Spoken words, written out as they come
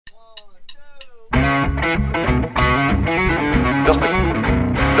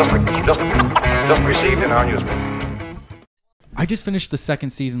Just received in our newspaper. I just finished the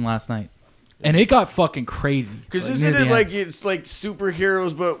second season last night. And it got fucking crazy. Because isn't it like it's like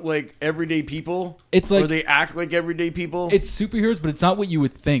superheroes, but like everyday people? It's like, or they act like everyday people? It's superheroes, but it's not what you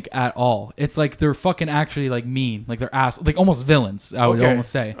would think at all. It's like they're fucking actually like mean, like they're like almost villains. I would almost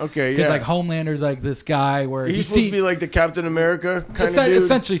say. Okay, yeah. Because like Homelander's like this guy where he's supposed to be like the Captain America kind of dude.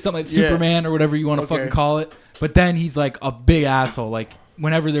 Essentially something like Superman or whatever you want to fucking call it. But then he's like a big asshole. Like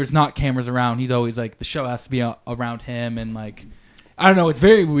whenever there's not cameras around, he's always like the show has to be around him and like. I don't know. It's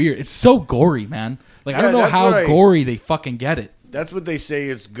very weird. It's so gory, man. Like, I don't know how gory they fucking get it. That's what they say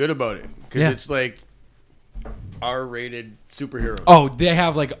is good about it. Because it's like R-rated superheroes. Oh, they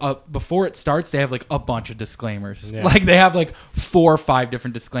have like, before it starts, they have like a bunch of disclaimers. Yeah. Like, they have like 4 or 5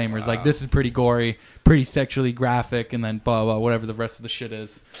 different disclaimers. Like, this is pretty gory, pretty sexually graphic, and then blah, blah, whatever the rest of the shit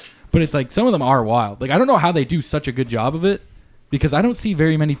is. But it's like, some of them are wild. Like, I don't know how they do such a good job of it. Because I don't see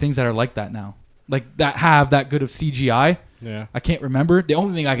very many things that are like that now. Like, that have that good of CGI. Yeah, I can't remember. The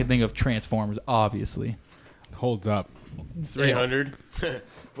only thing I can think of Transformers, obviously. Holds up. 300.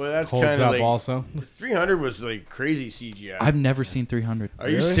 Well, that's holds kind up of like, also. 300 was like crazy CGI. I've never seen 300. Are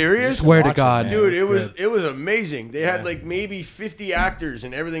you serious? Swear to God, dude, it was amazing. They had like maybe 50 actors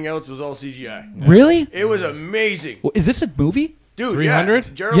and everything else was all CGI. Yeah. Really? It was amazing. Well, is this a movie? Dude, 300?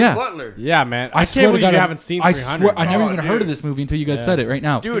 Yeah, Gerald Butler. Yeah, man. I can't believe you haven't seen 300. I swear, I never even heard of this movie until you guys said it right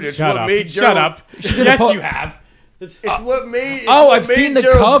now. Dude, it's Shut what up. made Gerald... Shut up. Yes, you have. It's what made. I've seen the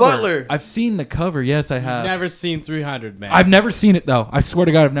Gerald cover. Butler. I've seen the cover. Yes, I have. Never seen 300, man. I've never seen it though. I swear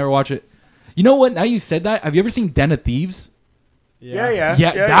to God, I've never watched it. You know what? Now you said that. Have you ever seen Den of Thieves? Yeah.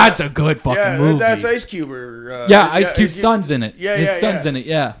 That's a good fucking movie. That's Ice Cube. Or, Ice Cube's son's in it. Yeah, his son's in it.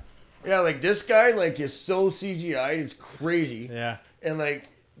 Yeah. Yeah, like this guy, like is so CGI, it's crazy. Yeah. And like,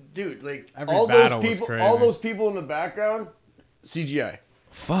 dude, like every all battle those people, in the background, CGI.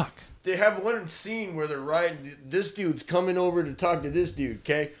 Fuck. They have one scene where they're riding. This dude's coming over to talk to this dude,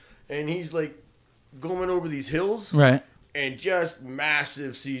 okay? And he's like going over these hills, right? And just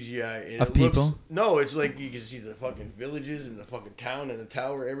massive CGI and of people. No, it's like you can see the fucking villages and the fucking town and the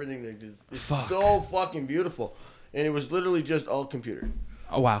tower, everything. It's so fucking beautiful, and it was literally just all computer.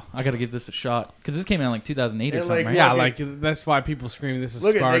 Oh wow, I gotta give this a shot because this came out in like 2008 or and something, like, right? Yeah, like that's why people scream this is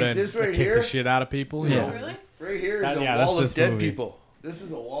Sparta and this right kick here? the shit out of people. Yeah, really. Right here is a wall of dead people. This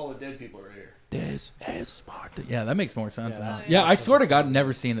is a wall of dead people right here. This is Sparta. Yeah, that makes more sense. Yeah, I swear to God,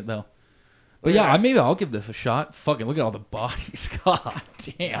 never seen it though. But maybe I'll give this a shot. Fucking look at all the bodies. God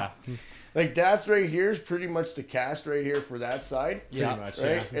damn. Like that's right here is pretty much the cast right here for that side. Yeah, pretty much.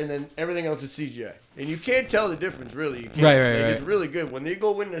 Right, and then everything else is CGI, and you can't tell the difference really. You can't. Right. It's really good when they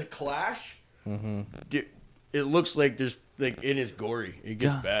go in the clash. It looks like there's like it is gory. It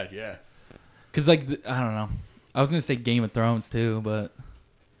gets bad. Yeah. Because like I don't know. I was gonna say Game of Thrones too, but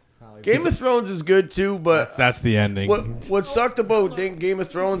Game of Thrones is good too. But that's the ending. What sucked about Game of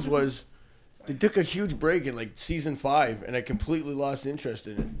Thrones was they took a huge break in like season 5, and I completely lost interest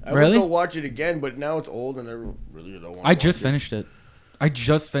in it. I would go watch it again, but now it's old, and I really don't want to. I just finished it. I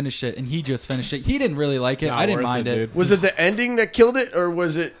just finished it, and he just finished it. He didn't really like it. I didn't mind it. Was it the ending that killed it, or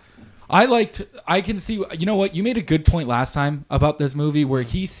was it? I can see, you know what? You made a good point last time about this movie where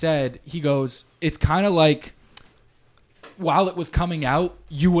he goes, it's kind of like while it was coming out,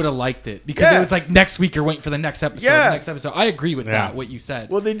 you would have liked it because it was like next week you're waiting for the next episode. Yeah. The next episode. I agree with that, what you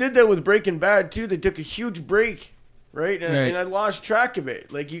said. Well, they did that with Breaking Bad too. They took a huge break, right? And I lost track of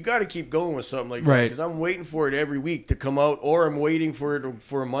it. Like you got to keep going with something like that because I'm waiting for it every week to come out, or I'm waiting for it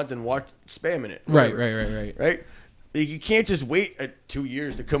for a month and spamming it. Right. You can't just wait 2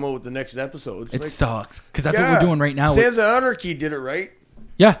 years to come out with the next episode. It sucks because that's what we're doing right now. Sons of Anarchy did it right.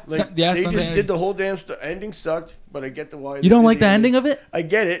 Yeah, they just did the whole damn ending sucked, but I get the why. You don't like the ending of it? I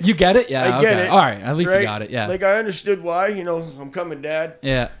get it. You get it? Yeah, I get it. All right, at least you got it. Yeah, like I understood why. You know, I'm coming, Dad.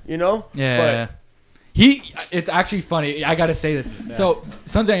 Yeah, you know. Yeah, but it's actually funny. I gotta say this. Yeah. So,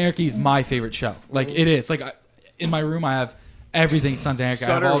 Sons of Anarchy is my favorite show. Like it is. Like in my room, I have everything Sons of Anarchy.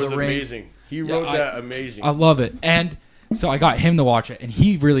 Sutter I have all was the rings. Amazing. He wrote that amazing. I love it, and. So I got him to watch it, and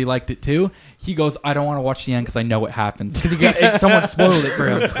he really liked it too. He goes, I don't want to watch the end because I know what happens. Because someone spoiled it for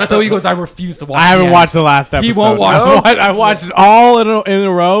him. So he goes, I refuse to watch I haven't watched the last episode. He won't watch it. I watched it all in a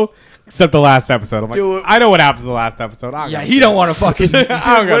row except the last episode. I'm like, I know what happens in the last episode. He don't want to fucking...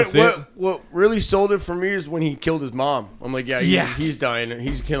 I don't see it. What really sold it for me is when he killed his mom. I'm like, he's dying.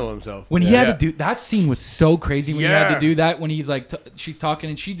 He's killing himself. When he had to do... That scene was so crazy when he had to do that. When he's like, she's talking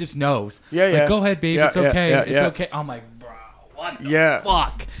and she just knows. Like, go ahead, babe. It's okay. It's okay. I'm like... What the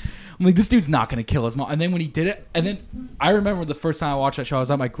fuck? I'm like, this dude's not going to kill his mom. And then when he did it, and then I remember the first time I watched that show, I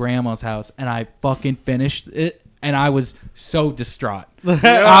was at my grandma's house, and I fucking finished it. and I was so distraught.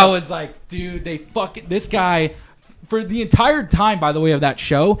 I was like, dude, this guy, for the entire time, by the way, of that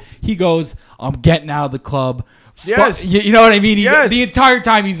show, he goes, I'm getting out of the club. Yes. You know what I mean? Yes. The entire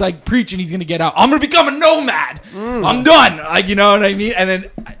time he's like preaching he's going to get out. I'm going to become a nomad. I'm done. Like, you know what I mean? And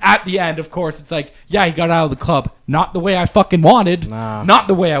then at the end, of course, it's like, yeah, he got out of the club. Not the way I fucking wanted. Nah. Not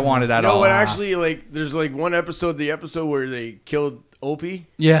the way I wanted at all. You know what? Actually, like, there's like one episode, the episode where they killed Opie.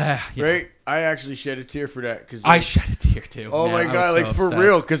 Yeah. Right? I actually shed a tear for that. Cause, I shed a tear too. Oh, man, my God. Like, for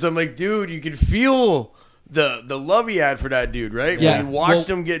real. Because I'm like, dude, you can feel the love he had for that dude, right? Yeah. When you watched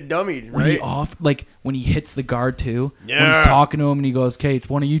him get dummied, right? When he hits the guard too. Yeah. When he's talking to him and he goes, "Okay, it's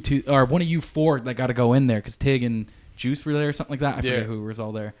one of you two or one of you four that got to go in there because Tig and Juice were there or something like that. I forget who was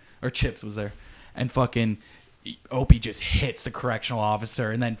all there, or Chips was there, and fucking Opie just hits the correctional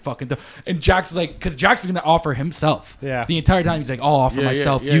officer and then fucking and Jax is like, because Jax was gonna offer himself. Yeah. The entire time he's like, I'll offer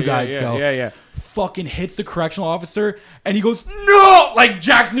myself. You guys go. Yeah. Fucking hits the correctional officer and he goes, no! Like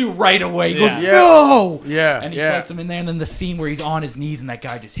Jax knew right away. He goes, Yeah. no! Yeah. And he fights him in there, and then the scene where he's on his knees and that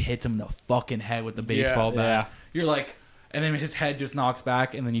guy just hits him in the fucking head with the baseball bat. Yeah. You're like, and then his head just knocks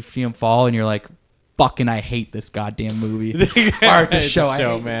back, and then you see him fall, and you're like, fucking I hate this goddamn movie. Or this show. I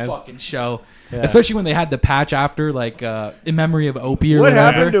hate this fucking show. Yeah. Especially when they had the patch after, like, in memory of Opie or whatever.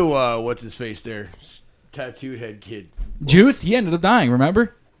 What happened to, what's his face there? Tattooed head kid. Juice, he ended up dying,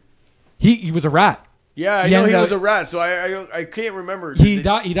 remember? He was a rat. Yeah, I know he was a rat, so I can't remember. He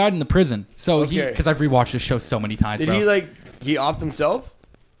died in the prison. So because I've rewatched this show so many times. Did bro. he offed himself?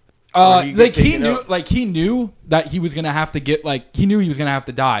 He knew that he was gonna have to he knew he was gonna have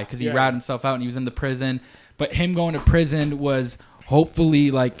to die because he ratted himself out and he was in the prison. But him going to prison was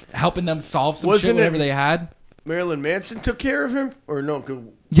hopefully like helping them solve some shit, whatever they had. Marilyn Manson took care of him, or no?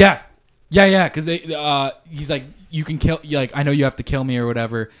 Yeah, because he's like, you can kill. Like, I know you have to kill me or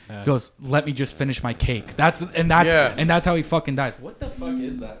whatever. Yeah. He goes, let me just finish my cake. That's how he fucking dies. What the fuck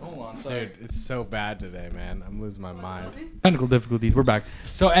is that? Hold on, sorry. Dude, it's so bad today, man. I'm losing my mind. Technical difficulties. We're back.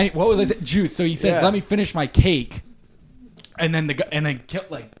 So, what was I saying? Juice. So he says, let me finish my cake, and then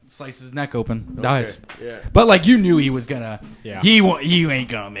slices his neck open, dies. Yeah. But like you knew he was gonna. Yeah. He ain't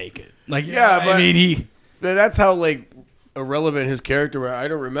gonna make it. Like but I mean that's how like irrelevant his character was. I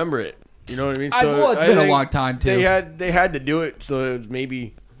don't remember it. You know what I mean? So it's been a long time too. They had to do it, so it was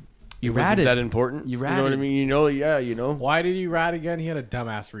maybe wasn't that important. You know what I mean? You know. Why did he rat again? He had a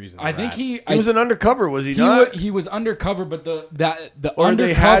dumbass reason. I think he was an undercover, was he not? He was undercover, but the or undercover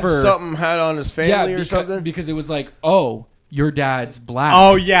they had something on his family or something because it was like, oh, your dad's black.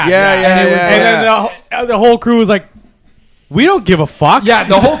 Oh yeah. And then the whole crew was like, we don't give a fuck. Yeah,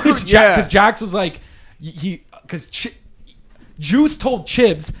 the whole crew. Because Jax was like, Juice told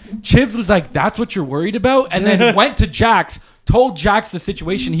Chibs. Chibs was like, that's what you're worried about? And then went to Jax, told Jax the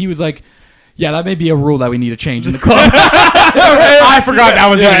situation. He was like, yeah, that may be a rule that we need to change in the club. I forgot that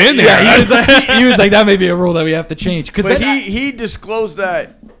was even in there. Yeah, he was like, that may be a rule that we have to change. But he disclosed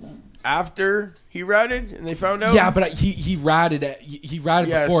that after he ratted and they found out? Yeah, but he ratted it. He ratted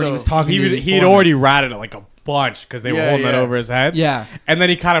before and he was talking to he had already ratted it like a bunch because they were holding it over his head. Yeah. And then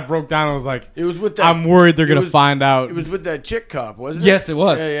he kind of broke down and was like, it was with that, I'm worried they're going to find out. It was with that chick cop, wasn't it? Yes, it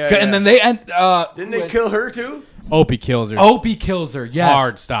was. Yeah. And then they didn't they kill her too? Opie kills her. Opie kills her, yes.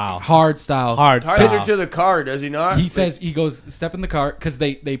 Hard style. Ties her to the car, does he not? He says, he goes, step in the car, because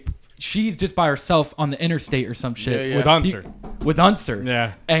she's just by herself on the interstate or some shit. Yeah. With Unser.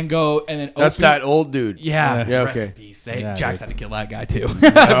 Yeah. And then Opie. That's that old dude. Yeah. Okay. Rest in peace. Jax had to kill that guy too.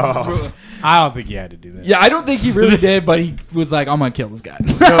 I don't think he had to do that. Yeah, I don't think he really did, but he was like, I'm going to kill this guy.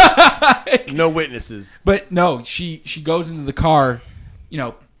 No witnesses. But no, she goes into the car,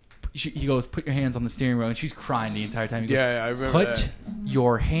 he goes, put your hands on the steering wheel, and she's crying the entire time. He goes, I remember put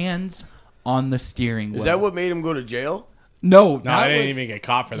your hands on the steering wheel. Is that what made him go to jail? No, I didn't even get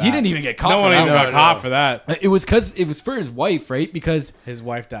caught for that. He didn't even get caught for that. No one even got caught for that. It was because it was for his wife, right? Because his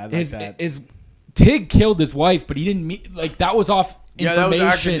wife died like that. Tig killed his wife, but he didn't meet, that was off information. Yeah, that was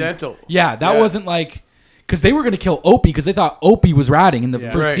accidental. Yeah, that wasn't like, because they were going to kill Opie because they thought Opie was ratting in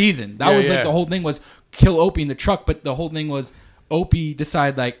the first season. That was the whole thing was kill Opie in the truck, but the whole thing was Opie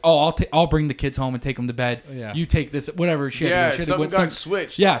decided I'll bring the kids home and take them to bed. Yeah. You take this, whatever. Something got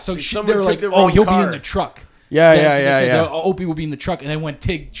switched. Yeah, so they were like, he'll be in the truck. Yeah. Opie will be in the truck, and then when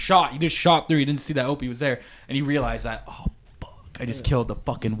Tig shot, he just shot through. He didn't see that Opie was there, and he realized that, oh fuck, I just killed the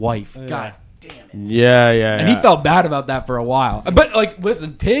fucking wife. God damn it. Yeah. And he felt bad about that for a while. But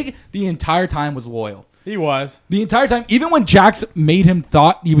listen, Tig the entire time was loyal. He was the entire time, even when Jax made him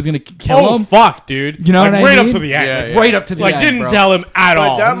thought he was gonna kill him. Oh fuck, dude! You know what I mean? Right up to the end. Right up to the end. Didn't tell him at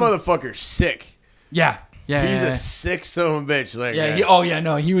all. That motherfucker's sick. Yeah. Yeah, he's a sick son of a bitch. Like,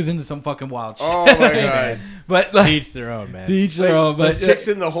 yeah. He was into some fucking wild shit. Oh my god. But like, Teach their own, man. Teach their own. But chicks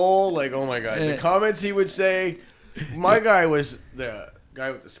in the hole. Like, oh my god. The comments he would say. My guy was the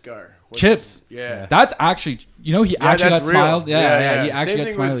guy with the scar. Chips. Yeah. That's actually, he actually got smiled. Yeah. He actually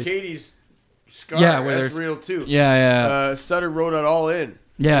got smiled. Same thing with Katie's scar. Yeah, where that's real too. Yeah. Sutter wrote it all in.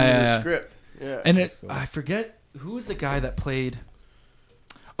 Yeah. The script. Yeah. And I forget who was the guy that played.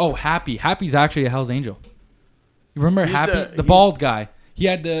 Oh, Happy. Happy's actually a Hell's Angel. You remember Happy, the bald guy? He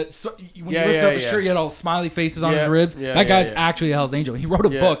had when he lifted up his shirt, he had all smiley faces on his ribs. That guy's actually a Hell's Angel. He wrote a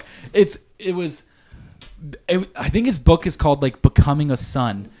book. I think his book is called like Becoming a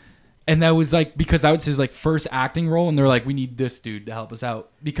Son. And that was like because that was his like first acting role, and they're like, we need this dude to help us out.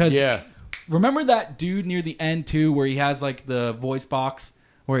 Because remember that dude near the end too, where he has like the voice box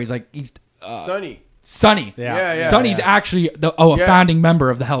where he's Sonny. Yeah. Sonny's actually a founding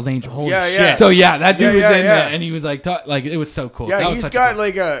member of the Hell's Angels. Holy shit. So that dude was in there, and he was like, it was so cool. Yeah, he's got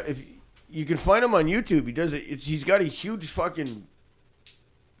like if you can find him on YouTube, he does it. He's got a huge fucking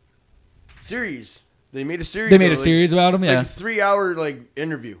series. They made a series. About him. Yeah, like a 3-hour like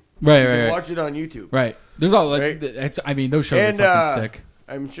interview. Right. Watch it on YouTube. Right. There's all like those shows are fucking sick.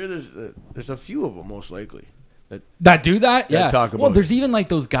 I'm sure there's a few of them most likely that do that. Yeah. Talk about there's even like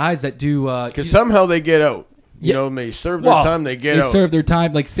those guys that do because somehow they get out. They serve their time. They get out. They serve their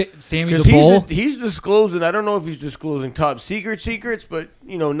time. Like Sammy the Bull. He's disclosing. I don't know if he's disclosing top secrets, but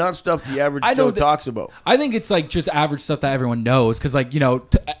not stuff the average Joe talks about. I think it's like just average stuff that everyone knows because like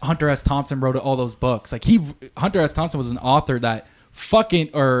Hunter S. Thompson wrote all those books. Like Hunter S. Thompson was an author that he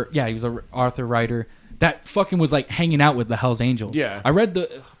was an author writer that fucking was like hanging out with the Hell's Angels. Yeah, I read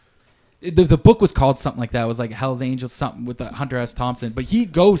the book was called something like that. It was like Hell's Angels something with Hunter S. Thompson. But he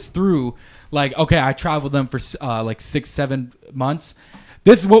goes through like, okay, I traveled them for like 6-7 months.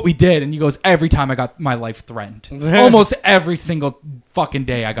 This is what we did. And he goes, every time I got my life threatened. Almost every single fucking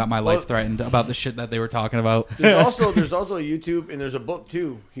day I got my life threatened about the shit that they were talking about. There's also a YouTube and there's a book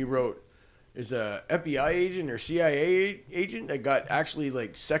too he wrote. Is a FBI agent or CIA agent that got actually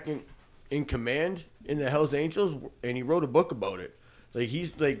like second in command in the Hell's Angels. And he wrote a book about it. Like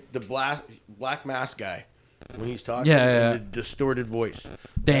he's like the black mask guy when he's talking in the distorted voice.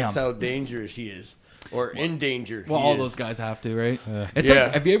 Damn, that's how dangerous he is, or in danger. Well, all those guys have to, right? It's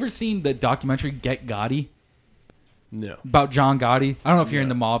like, have you ever seen the documentary Get Gotti? No. About John Gotti. I don't know if you're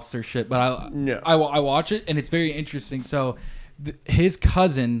into mobster shit, but I watch it and it's very interesting. So his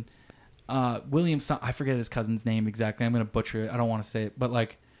cousin, William, I forget his cousin's name exactly. I'm gonna butcher it. I don't want to say it, but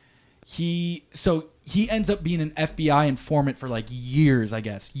like. He ends up being an FBI informant for like years, I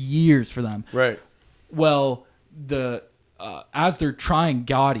guess. Years for them. Right. Well, as they're trying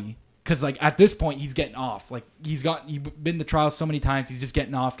Gotti, because like at this point he's getting off. Like he's been to trial so many times, he's just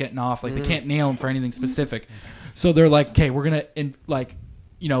getting off. Like they can't nail him for anything specific. So they're like, okay, we're gonna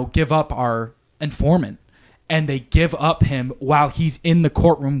give up our informant. And they give up him while he's in the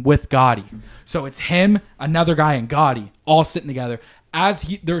courtroom with Gotti. So it's him, another guy, and Gotti all sitting together.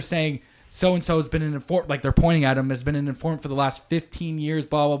 They're saying so-and-so has been an informant, like they're pointing at him, has been an informant for the last 15 years,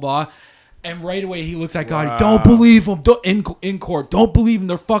 blah, blah, blah. And right away he looks at Gotti, don't believe him, in court, don't believe him,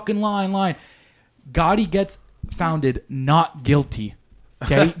 they're fucking lying. Gotti gets founded not guilty.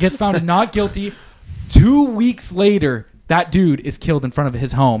 Okay, gets founded not guilty. 2 weeks later, that dude is killed in front of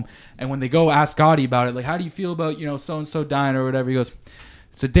his home. And when they go ask Gotti about it, like, how do you feel about, so-and-so dying or whatever, he goes,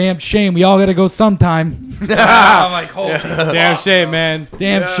 it's a damn shame. We all got to go sometime. I'm like, holy fuck, damn shame, man.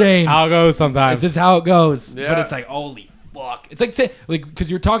 Damn shame. How it goes sometimes. It's just how it goes. Yeah. But it's like, holy fuck. It's like, say, like, because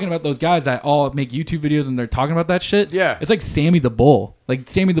you're talking about those guys that all make YouTube videos and they're talking about that shit. Yeah. It's like Sammy the Bull. Like,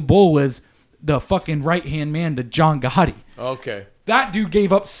 Sammy the Bull was the fucking right-hand man to John Gotti. Okay. That dude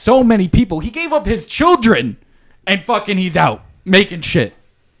gave up so many people. He gave up his children and fucking he's out making shit.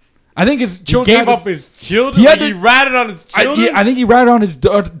 I think his children. He gave up his children. He ratted on his children. I think he ratted on his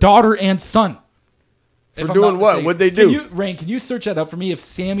daughter and son. For doing what? What'd they do? Can you search that up for me? If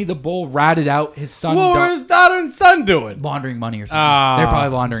Sammy the Bull ratted out his son, what were his daughter and son doing? Laundering money or something. They're probably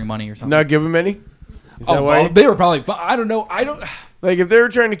laundering money or something. Not give him any. Is that why? They were probably. I don't know. I don't. Like if they were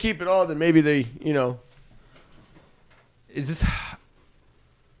trying to keep it all, then maybe they, Is this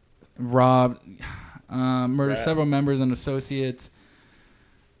Rob? Murdered several members and associates.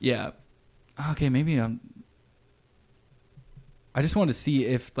 Yeah. Okay, maybe I just wanted to see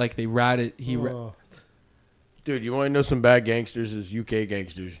if like they ratted. Dude, you want to know some bad gangsters? Is UK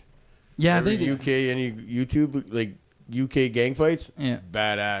gangsters. Yeah, Remember they do. UK any YouTube like UK gang fights? Yeah,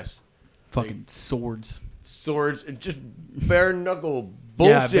 badass. Fucking swords, and just bare knuckle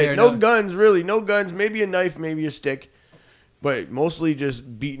bullshit. No guns, really. No guns. Maybe a knife, maybe a stick, but mostly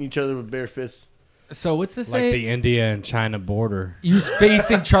just beating each other with bare fists. So what's this Like say? the India and China border. He was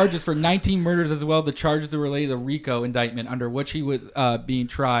facing charges for 19 murders as well. The charges were related to the RICO indictment under which he was being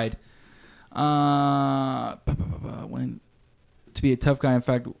tried. When to be a tough guy, in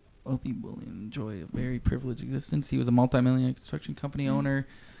fact, wealthy will enjoy a very privileged existence. He was a multi-millionaire construction company owner.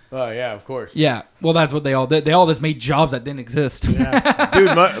 Oh yeah, of course. Yeah, well, that's what they all did. They all just made jobs that didn't exist. Yeah.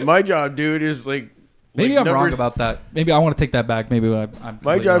 Dude, my job, dude, is like. Maybe I'm wrong about that. Maybe I want to take that back. Maybe I'm.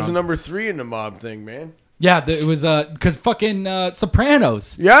 My job's wrong. number 3 in the mob thing, man. Yeah, it was because fucking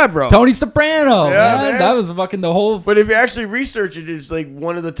Sopranos. Yeah, bro. Tony Soprano. Yeah, man. That was fucking the whole. But if you actually research it, it's like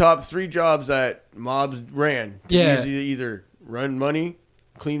one of the top 3 jobs that mobs ran. Yeah. Either run money,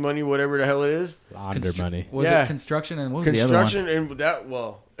 clean money, whatever the hell it is. Launder money. Was Yeah. it construction and what was the other one? And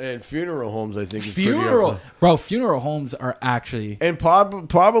that and funeral homes, I think. Is Funeral, pretty up bro. Funeral homes are actually. and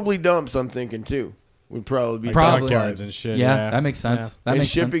probably dumps. I'm thinking too. Would probably be Probably. top 5. Yards and shit. Yeah, that makes sense. That And makes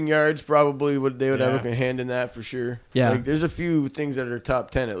shipping yards probably they would have Yeah. a hand in that for sure. Yeah. Like there's a few things that are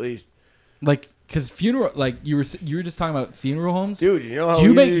top 10 at least. sense. Like, cause funeral, like you were just talking about funeral homes. Dude, you know how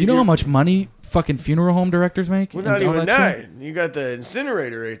You know how much money fucking funeral home directors make? Well, and not all even that shit? that. You got the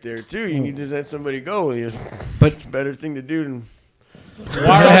incinerator right there too. You need to let somebody go. But- it's a better thing to do than.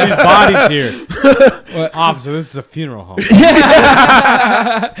 Why are all these bodies here? What? Officer, this is a funeral home.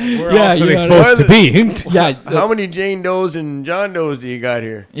 Where Yeah, else are you they know, supposed to be? Yeah, How many Jane Does and John Does do you got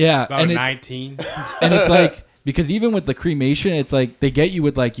here? yeah, About and it's 19. and it's like because even with the cremation, it's like they get you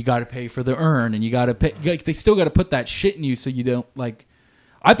with like you got to pay for the urn and you got to pay. Like, they still got to put that shit in you so you don't like.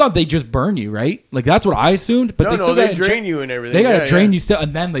 I thought they just burn you, right? Like that's what I assumed, but No, they still they gotta drain you and everything. They gotta Yeah, drain yeah. you still,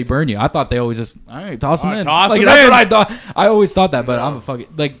 and then they burn you. I thought they always just all right, toss them in. Toss like, 'em that's in. what I thought. I always thought that, but No. I'm a fucking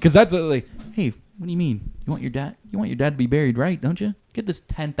like because that's like, hey, what do you mean? You want your dad to be buried, right? Don't you? Get this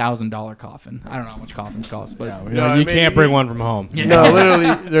 $10,000 coffin. I don't know how much coffins cost, but No, you I mean, can't bring one from home. No,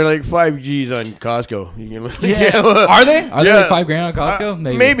 literally, they're like 5 G's on Costco. You can literally yeah. get- Are they? Are they Yeah. like $5,000 on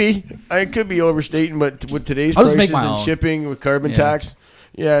Costco? Maybe. I could be overstating, but with today's I'll just prices make my and own. shipping with carbon Yeah. tax,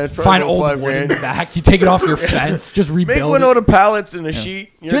 yeah, it's probably Find about old 5 wood in grand. the back. You take it off your fence. Just Make rebuild one it. out of pallets and a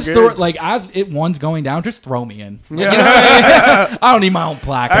sheet. You're Just good. throw it like as one's going down. Just throw me in. Like, Yeah. you know what I mean? I don't need my own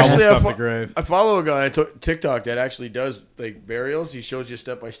plaque. Actually, Almost up the grave. I follow a guy on TikTok that actually does like burials. He shows you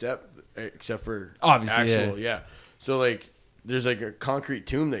step by step, except for Obviously, actual, yeah. So like, there's like a concrete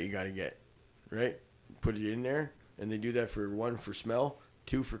tomb that you got to get, right? Put it in there, and they do that for 1 for smell,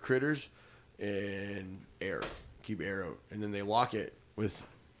 2 for critters, and air. Keep air out, and then they lock it with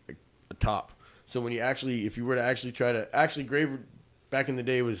a top. So when you actually, if you were to actually try to grave back in the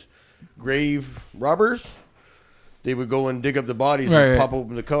day was grave robbers. They would go and dig up the bodies and pop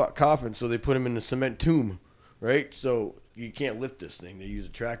open the coffin. So they put them in the cement tomb, right? So you can't lift this thing. They use a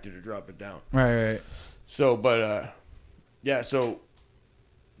tractor to drop it down. Right. So, but yeah. So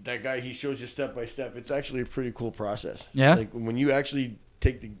that guy, he shows you step by step. It's actually a pretty cool process. Yeah. Like when you actually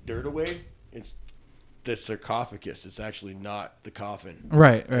take the dirt away, it's the sarcophagus. It's actually not the coffin.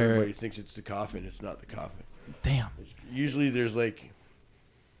 Right. Everybody thinks it's the coffin. It's not the coffin. Damn. Usually there's like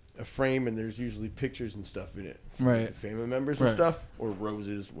a frame and there's usually pictures and stuff in it. Right. Like family members and stuff, or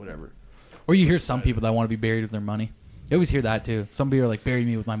roses, whatever. Or you hear some people that want to be buried with their money. You always hear that too. Some people are like, bury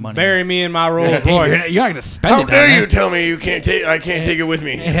me with my money. Bury me in my Rolls Damn, Royce. you're not going to spend How it. dare down you there. tell me you can't take? I can't take it with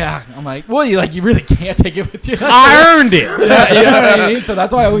me. Yeah. I'm like, well, you really can't take it with you. I earned it. Yeah, you know what I mean? So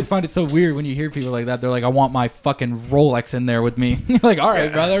that's why I always find it so weird when you hear people like that. They're like, I want my fucking Rolex in there with me. You're like, all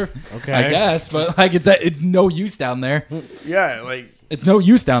right, brother. Okay. I guess. But like, it's no use down there. Yeah, like It's no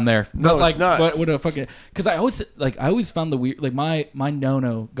use down there. No, but like, it's not. What would a fucking? Because I always found the weird. Like my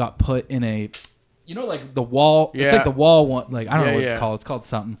no got put in a, you know, like the wall. It's Yeah. like the wall one. Like I don't know what it's yeah. called. It's called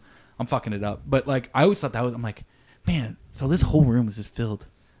something. I'm fucking it up. But like I always thought that was. I'm like, man. So this whole room is just filled,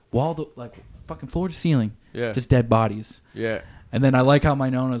 wall to like fucking floor to ceiling. Yeah. Just dead bodies. yeah. And then I like how my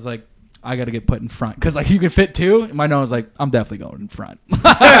nona's like, I got to get put in front. Because, like, you can fit 2. And my nona's like, I'm definitely going in front.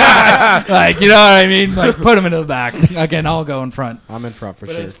 Like, you know what I mean? Like, put him into the back. Again, I'll go in front. I'm in front for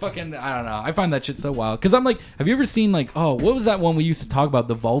But sure. it's fucking, I don't know. I find that shit so wild. Because I'm like, have you ever seen, like, what was that one we used to talk about?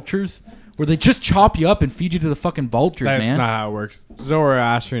 The vultures? Where they just chop you up and feed you to the fucking vultures, That's man. not how it works.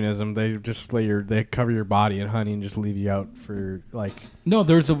 Zoroastrianism, they just they cover your body in honey and just leave you out for like. No,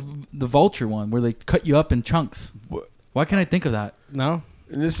 there's the vulture one where they cut you up in chunks. Why can't I think of that? No.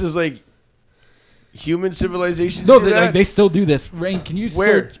 And this is like human civilizations. No, do that? they still do this. Rain, can you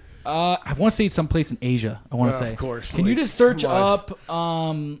Where? search? I want to say someplace in Asia. I want to say. Of course. Can you like, just search come up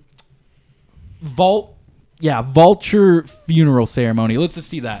on. vulture funeral ceremony? Let's just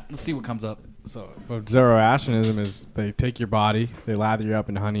see that. Let's see what comes up. So, but Zoroastrianism is they take your body, they lather you up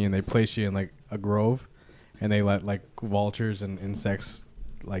in honey, and they place you in like a grove, and they let like vultures and insects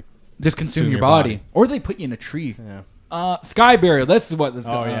like just consume your body. Or they put you in a tree. Yeah. Sky burial. This is what this.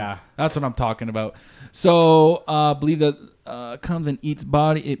 Yeah. That's what I'm talking about. So believe that comes and eats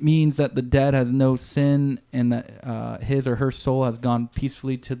body. It means that the dead has no sin and that his or her soul has gone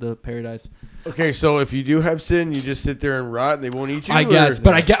peacefully to the paradise. Okay, so if you do have sin, you just sit there and rot and they won't eat you? I guess.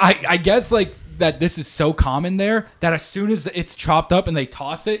 But I guess like that this is so common there that as soon as it's chopped up and they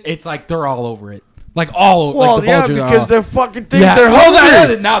toss it, it's like they're all over it. Like all, well, like the yeah, vultures because are they're fucking things. They're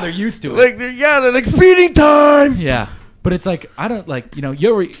hungry. now they're used to it. Like they're like feeding time. Yeah, but it's like I don't like you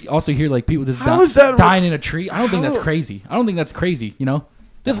ever also hear like people just dying in a tree. I don't think that's crazy.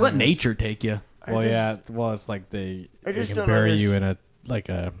 Just let nature take you. Well, it's like they can bury you in a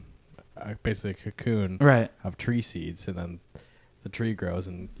basically a cocoon of tree seeds, and then the tree grows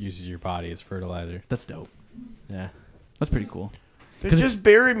and uses your body as fertilizer. That's dope. Yeah, that's pretty cool. Just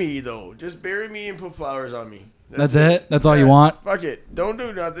bury me, though. Just bury me and put flowers on me. That's it? That's all you want? Fuck it. Don't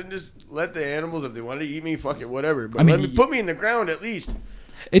do nothing. Just let the animals, if they want to eat me, fuck it, whatever. But put me in the ground at least.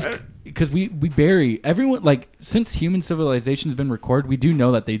 It's because we bury everyone. Like, since human civilization's been recorded, we do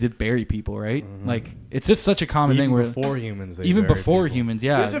know that they did bury people, right? Mm-hmm. Like, it's just such a common thing. Where before humans,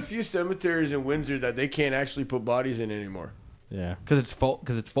 yeah. There's a few cemeteries in Windsor that they can't actually put bodies in anymore. Yeah, because it's full.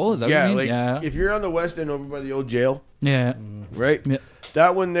 Is that what you mean? If you're on the west end over by the old jail, right,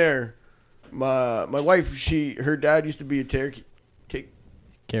 that one there. My wife, her dad used to be a caretaker.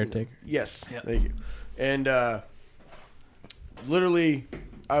 Yes, thank you. And literally,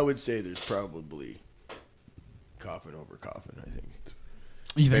 I would say there's probably coffin over coffin. I think.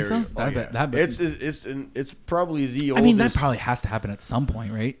 You think so? It's probably the oldest. I mean, that probably has to happen at some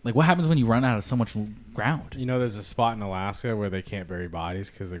point, right? Like, what happens when you run out of so much ground? There's a spot in Alaska where they can't bury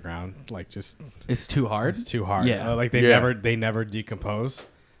bodies because the ground, it's too hard. It's too hard. Yeah, they never decompose,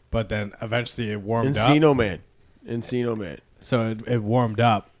 but then eventually it warmed up. Encino Man. So it warmed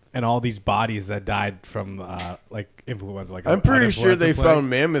up, and all these bodies that died from influenza. I'm pretty sure they found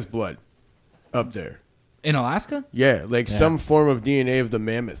mammoth blood up there. In Alaska? Yeah, some form of DNA of the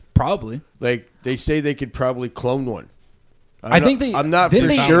mammoth. Probably. Like, they say they could probably clone one. I'm not for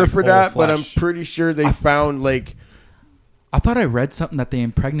sure for that, but I'm pretty sure they found, I thought I read something that they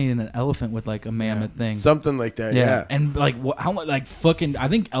impregnated an elephant with, a mammoth thing. Something like that, yeah. And, I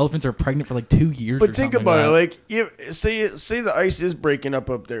think elephants are pregnant for, 2 years But think about it. Say the ice is breaking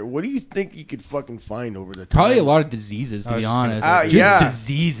up there. What do you think you could fucking find over the time? Probably a lot of diseases, to be honest.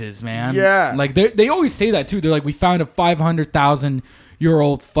 Diseases, man. Yeah. They always say that, too. They're like, we found a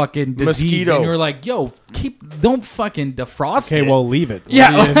 500,000-year-old fucking disease. Mosquito. And you're like, yo, don't fucking defrost it. Okay, well, leave it.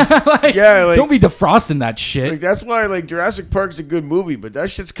 Yeah. Don't be defrosting that shit. That's why, Jurassic Park's a good movie, but that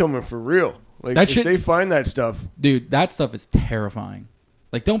shit's coming for real. They find that stuff. Dude, that stuff is terrifying.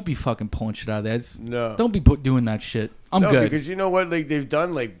 Don't be fucking pulling shit out of there. No. Don't be doing that shit. I'm good. Because you know what? They've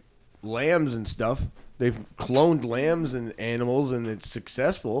done, lambs and stuff. They've cloned lambs and animals, and it's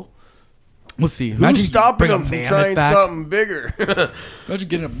successcul. We'll see. Who's stopping them from trying something bigger? Imagine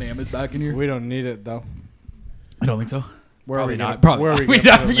getting a mammoth back in here. We don't need it, though. I don't think so. Probably not. Probably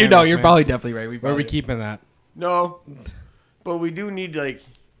not. You're probably definitely right. Where are we keeping that? No. But we do need, a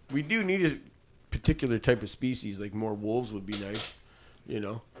particular type of species. More wolves would be nice.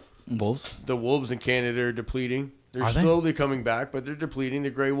 Wolves? The wolves in Canada are depleting. They're slowly coming back, but they're depleting. The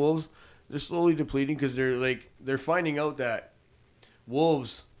gray wolves, they're slowly depleting because they're finding out that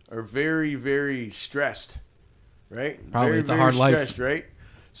wolves are very, very stressed, right? Probably very, it's a hard stressed, life, right?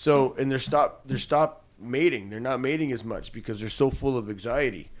 So, and they're stop mating. They're not mating as much because they're so full of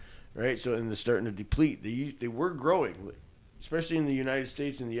anxiety, right? So, and they're starting to deplete. They were growing, especially in the United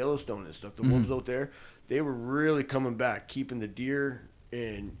States and the Yellowstone and stuff. The wolves out there, they were really coming back, keeping the deer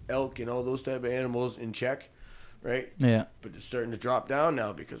and elk and all those type of animals in check, right? Yeah. But it's starting to drop down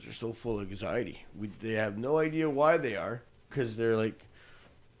now because they're so full of anxiety. They have no idea why they are because they're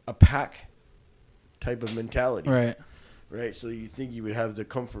a pack type of mentality, right? So you think you would have the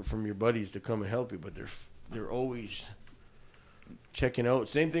comfort from your buddies to come and help you, but they're always checking out.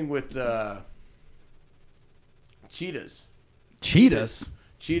 Same thing with cheetahs.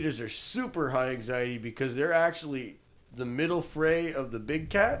 Cheetahs are super high anxiety because they're actually the middle fray of the big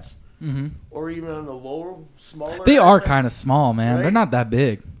cats, or even on the smaller. They are kind of small, man. Right? They're not that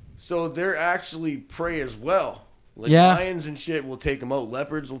big. So they're actually prey as well. Lions and shit will take them out.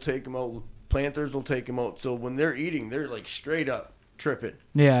 Leopards will take them out. Panthers will take them out. So when they're eating, they're straight up tripping.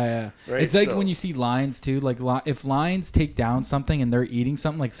 Yeah. Right? It's when you see lions too. If lions take down something and they're eating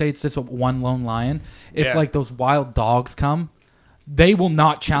something, say it's just one lone lion. If those wild dogs come, they will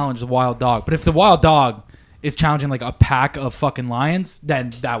not challenge the wild dog. But if the wild dog is challenging a pack of fucking lions,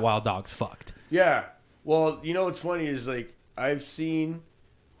 then that wild dog's fucked. Yeah. Well, what's funny is I've seen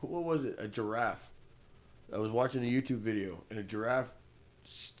what was it? A giraffe. I was watching a YouTube video, and a giraffe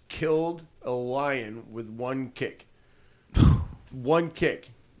killed a lion with one kick. One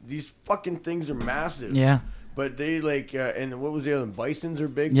kick. These fucking things are massive. Yeah. But they like, and what was the other one? Bisons are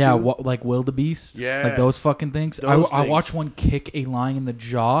big yeah, too. Like wildebeest. Yeah. Like those fucking things. Those I watched one kick a lion in the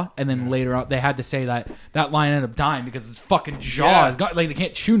jaw, and then later on they had to say that lion ended up dying because its fucking jaw is gone. Like they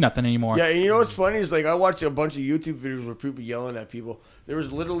can't chew nothing anymore. Yeah, and you know what's funny is like I watched a bunch of YouTube videos where people yelling at people. There was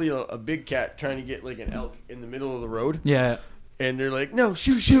literally a big cat trying to get like an elk in the middle of the road. Yeah. And they're like, no,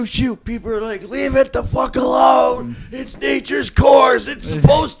 shoot. People are like, leave it the fuck alone. It's nature's course. It's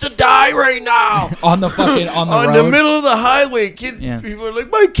supposed to die right now. on the road. The middle of the highway. People are like,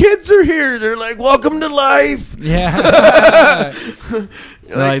 my kids are here. They're like, welcome to life. Yeah.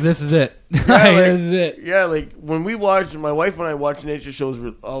 like, this is it. This is it. Yeah, like when we watch, my wife and I watch nature shows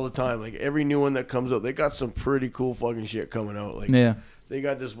all the time. Like every new one that comes out, they got some pretty cool fucking shit coming out. Like, yeah. They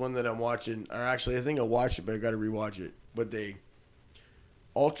got this one that I'm watching. Or actually, I think I watched it, but I got to rewatch it. But they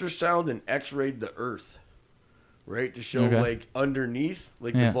ultrasound and x-rayed the earth, right, to show like underneath,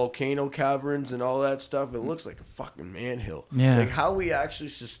 like the volcano caverns and all that stuff. It looks like a fucking manhill. Like how we actually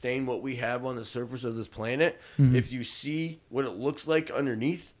sustain what we have on the surface of this planet. If you see what it looks like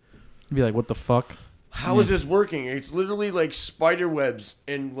underneath, you'd be like, what the fuck? How is this working? It's literally like spider webs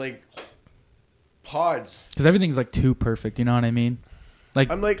and like pods, because everything's like too perfect. You know what I mean? Like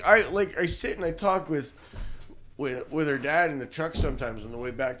I sit and I talk with her dad in the truck sometimes on the way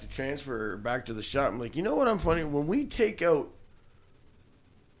back to transfer or back to the shop. I'm like, you know what? I'm funny. When we take out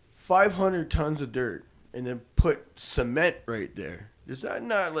 500 tons of dirt and then put cement right there, is that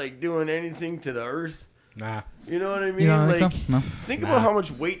not like doing anything to the earth? Nah. You know what I mean? You don't like, think so? No. Think about how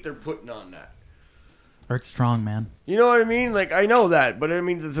much weight they're putting on that. Earth's strong, man. You know what I mean? Like, I know that, but I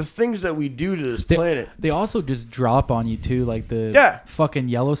mean, the things that we do to this planet. They also just drop on you, too, like the fucking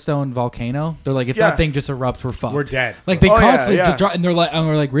Yellowstone volcano. They're like, if that thing just erupts, we're fucked. We're dead. Like, they constantly just drop, and we're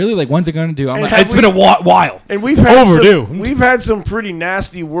like, really? Like, when's it going to do? I'm like, it's been a while. And we've had some pretty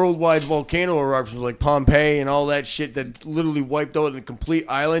nasty worldwide volcano eruptions, like Pompeii and all that shit that literally wiped out a complete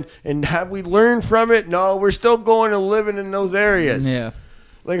island. And have we learned from it? No, we're still going and living in those areas. Yeah.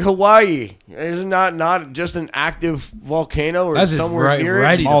 Like Hawaii, is not just an active volcano or that's somewhere near it?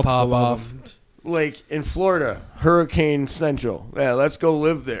 Ready to pop off. Like in Florida, Hurricane Central. Yeah, let's go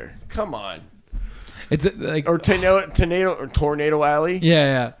live there. Come on. It's like or Tornado Alley.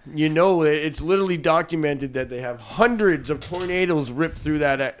 Yeah. You know, it's literally documented that they have hundreds of tornadoes ripped through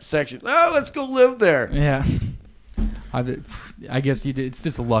that section. Oh, let's go live there. Yeah. I guess you did. It's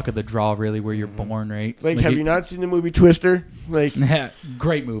just a luck of the draw, really, where you're born, right? Like have you not seen the movie Twister? Like, yeah,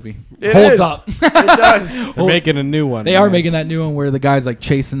 great movie. It holds is. up. It does. They're making a new one. They are making that new one where the guy's like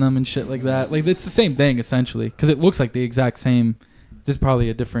chasing them and shit like that. Like it's the same thing essentially, because it looks like the exact same. Just probably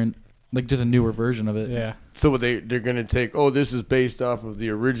a different, like just a newer version of it. Yeah. So they're gonna take. Oh, this is based off of the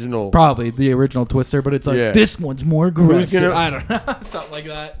original. Probably the original Twister, but it's like this one's more aggressive. I don't know, something like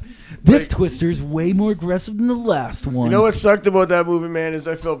that. This Twister's way more aggressive than the last one. You know what sucked about that movie, man, is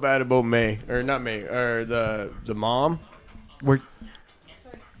I felt bad about May. Or not May, or the mom. Is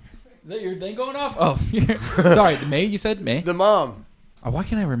that your thing going off? Oh, sorry, May, you said May? The mom. Oh, why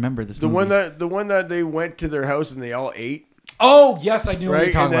can't I remember this movie? The one that they went to their house and they all ate. Oh, yes, I knew what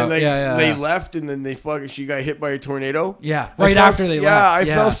you're talking about. They left and then she got hit by a tornado. Yeah, after they left. Yeah, I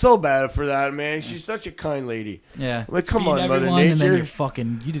felt so bad for that, man. She's such a kind lady. Yeah. Like, come on, Mother Nature. And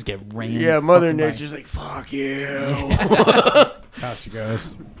then you just get ran. Yeah, Mother Nature's like, fuck you. That's how she goes.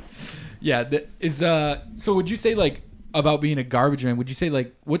 Yeah, so would you say, like, about being a garbage man, would you say,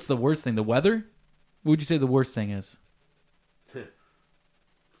 like, what's the worst thing? The weather? What would you say the worst thing is?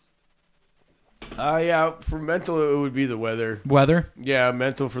 Yeah, for mental, it would be the weather. Weather? Yeah,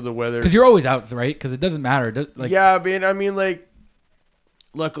 mental for the weather. Because you're always out, right? Because it doesn't matter. Yeah, I mean, like,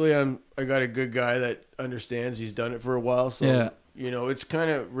 luckily I got a good guy that understands. He's done it for a while, so you know, it's kind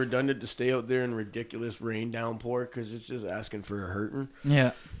of redundant to stay out there in ridiculous rain downpour because it's just asking for a hurting.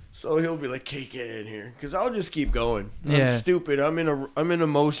 Yeah. So he'll be like, "Hey, get in here," because I'll just keep going. Yeah. I'm stupid. I'm in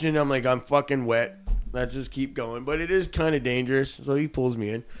emotion. I'm like, I'm fucking wet. Let's just keep going. But it is kind of dangerous, so he pulls me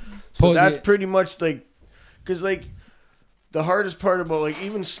in. So that's pretty much like, because like, the hardest part about like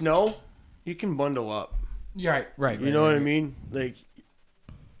even snow, you can bundle up. Yeah, right. You know what I mean? Like,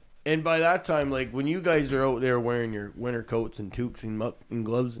 and by that time, like when you guys are out there wearing your winter coats and toques and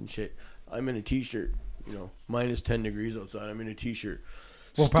gloves and shit, I'm in a t-shirt. You know, minus 10 degrees outside. I'm in a t-shirt.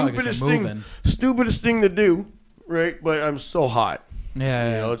 Well, probably because you're moving. Stupidest thing to do, right? But I'm so hot. Yeah.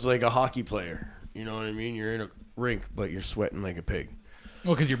 You know, it's like a hockey player. You know what I mean? You're in a rink, but you're sweating like a pig.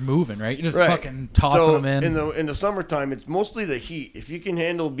 Well, because you're moving, right? You're just fucking tossing them in. In the summertime, it's mostly the heat. If you can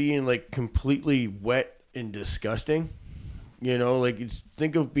handle being like completely wet and disgusting, you know, like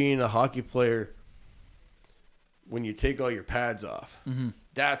think of being a hockey player when you take all your pads off. Mm-hmm.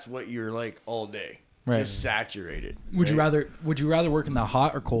 That's what you're like all day. Right. Just saturated. Would you rather work in the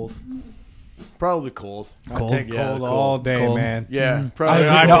hot or cold? Probably cold. I take cold all day, man. Yeah, probably.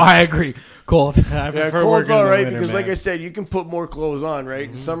 I agree. Cold. Cold's all right because, like I said, you can put more clothes on, right?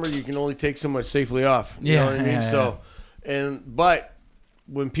 In summer, you can only take so much safely off. You know what I mean? So, but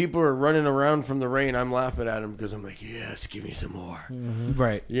when people are running around from the rain, I'm laughing at them because I'm like, yes, give me some more. Mm-hmm.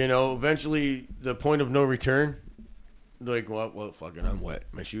 Right. You know, eventually the point of no return. Like, well, fucking, I'm wet.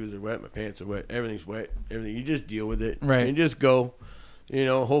 My shoes are wet. My pants are wet. Everything's wet. Everything. You just deal with it. Right. And just go. You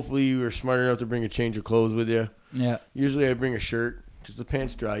know, hopefully you were smart enough to bring a change of clothes with you. Yeah. Usually I bring a shirt because the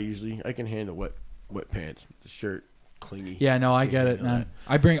pants dry. Usually I can handle wet pants. The shirt clingy. Yeah, no, I get it, man.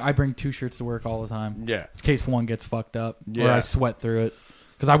 I bring 2 shirts to work all the time. Yeah. In case one gets fucked up or I sweat through it.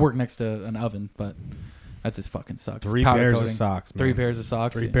 Because I work next to an oven, but that just fucking sucks. 3 pairs of socks, man. 3 pairs of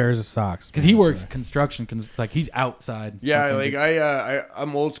socks. 3 pairs of socks. Because he works construction. Like he's outside. Yeah, like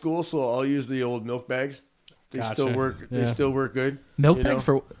I'm old school, so I'll use the old milk bags. They still work. Yeah. They still work good. Milk bags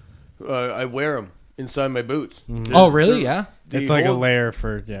for. I wear them inside my boots. Mm-hmm. Oh, really? Yeah. It's like a layer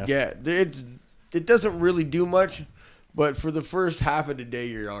for Yeah, it doesn't really do much, but for the first half of the day,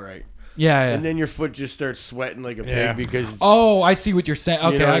 you're all right. Yeah, And then your foot just starts sweating like a pig because it's, I see what you're saying.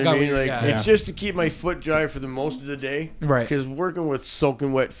 Okay, you know I got what like, it's just to keep my foot dry for the most of the day. Right. Because working with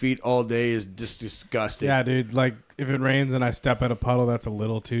soaking wet feet all day is just disgusting. Yeah, dude. Like, if it rains and I step in a puddle that's a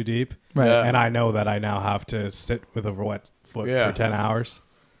little too deep, and I know that I now have to sit with a wet foot for 10 hours.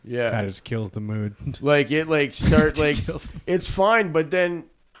 Yeah. That just kills the mood. Like, it's fine, but then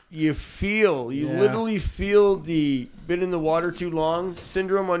you literally feel the been in the water too long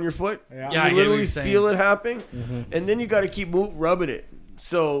syndrome on your foot. Yeah, you literally feel it happening, and then you got to keep rubbing it.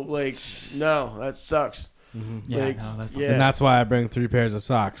 So, like, no, that sucks. Mm-hmm. Yeah, and that's why I bring 3 pairs of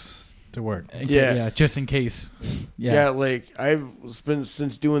socks to work. Yeah, just in case. Yeah, like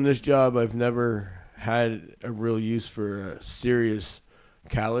since doing this job, I've never had a real use for a serious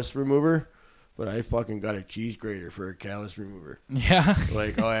callus remover. But I fucking got a cheese grater for a callus remover. Yeah.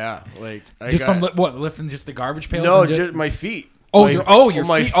 Like, oh yeah. Like, lifting just the garbage pails? No, just my feet. Oh, your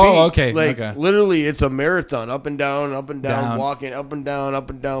my feet. Oh, okay. Like, okay. Literally, it's a marathon. Up and down, walking, up and down,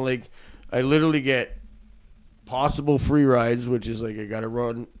 up and down. Like, I literally get possible free rides, which is like I got to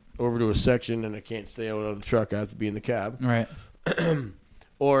run over to a section and I can't stay out of the truck. I have to be in the cab. Right.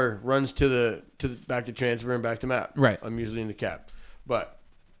 Or runs to the back to transfer and back to map. Right. I'm usually in the cab. But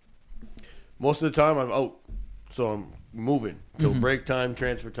most of the time, I'm out, so I'm moving till break time,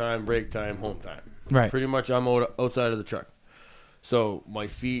 transfer time, break time, home time. Right. Pretty much, I'm outside of the truck, so my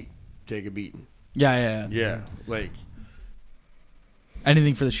feet take a beating. Yeah. Like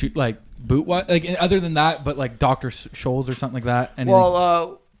anything for the shoot, like boot, like other than that, but like Dr. Scholl's or something like that.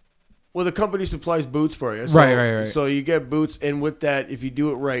 Anything? Well, the company supplies boots for you. So, right. So you get boots, and with that, if you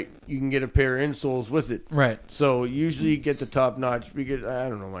do it right, you can get a pair of insoles with it. Right. So usually you get the top notch. We get, I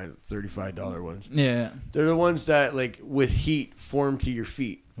don't know, my $35 ones. Yeah. They're the ones that, like, with heat, form to your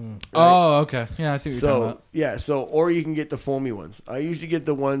feet. Right? Oh, okay. Yeah, I see what you're talking about. Yeah, or you can get the foamy ones. I usually get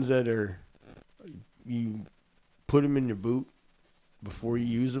the ones that are, you put them in your boot before you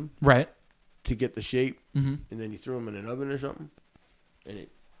use them. Right. To get the shape, and then you throw them in an oven or something, and it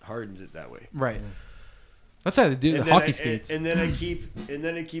hardens it that way. Right. That's how they do the hockey skates. And then I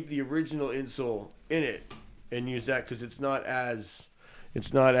keep the original insole in it and use that because it's not as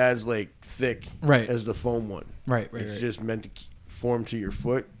like thick as the foam one. Right. It's just meant to form to your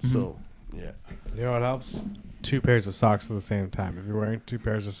foot. So yeah. You know what helps? 2 pairs of socks at the same time. If you're wearing 2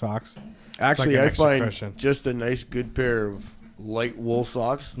 pairs of socks, actually, like I find cushion. Just a nice good pair of light wool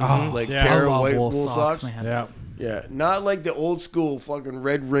socks, like Terra white wool socks. Man. Yeah, not like the old school fucking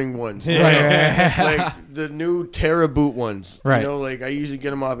red ring ones. Right. Like the new Terra boot ones. Right. You know, like I usually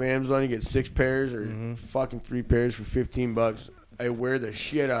get them off Amazon. You get 6 pairs or fucking 3 pairs for $15. I wear the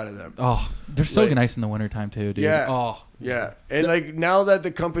shit out of them. Oh, they're so nice in the wintertime too, dude. Yeah. Oh. Yeah. And like now that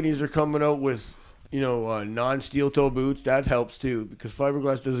the companies are coming out with, non-steel toe boots, that helps too because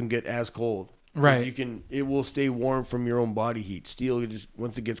fiberglass doesn't get as cold. Right. It will stay warm from your own body heat. Steel,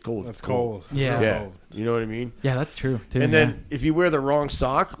 once it gets cold. It's cold. Yeah. Cold. You know what I mean? Yeah, that's true too. And then if you wear the wrong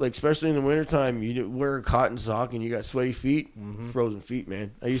sock, like especially in the wintertime, you wear a cotton sock and you got sweaty feet, frozen feet,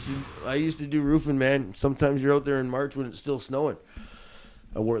 man. I used to do roofing, man. Sometimes you're out there in March when it's still snowing.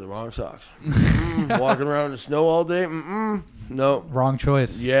 I wore the wrong socks. Walking around in the snow all day. No. Wrong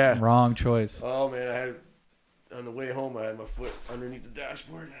choice. Yeah. Wrong choice. Oh man, I on the way home, I had my foot underneath the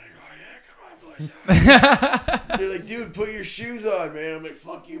dashboard, and I go, they're like, dude, put your shoes on, man. I'm like,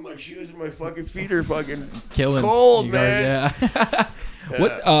 fuck you, my shoes and my fucking feet are fucking killing cold, man. Yeah.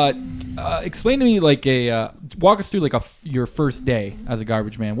 What? Explain to me like walk us through like your first day as a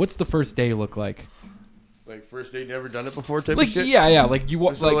garbage man. What's the first day look like? Like first day, never done it before type like, of shit. Yeah. Like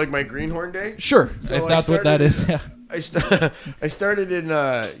you so like my greenhorn day. Sure, so if that's what that is. Yeah. I started in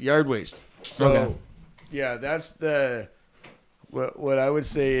yard waste. So okay. Yeah, that's the what I would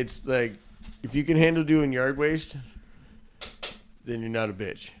say. It's like, if you can handle doing yard waste, then you're not a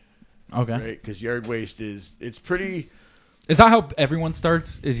bitch. Okay. Right? Because yard waste it's pretty. Is that how everyone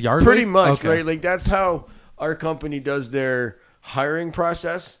starts? Is yard pretty waste? much, okay. Right? Like that's how our company does their hiring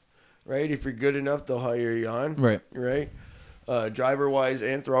process, right? If you're good enough, they'll hire you on. Right. Right. Driver wise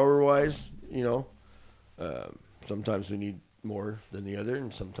and thrower wise, you know, sometimes we need more than the other,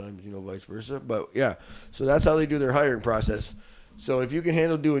 and sometimes, you know, vice versa. But yeah, so that's how they do their hiring process. So if you can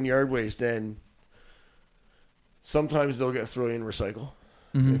handle doing yard waste, then sometimes they'll get thrown in recycle.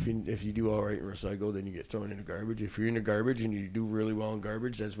 Mm-hmm. If you do all right in recycle, then you get thrown into garbage. If you're into garbage and you do really well in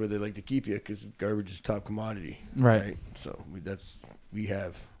garbage, that's where they like to keep you, because garbage is top commodity. Right. So we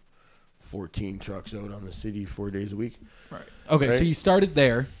have 14 trucks out on the city 4 days a week. Right. Okay. Right? So you started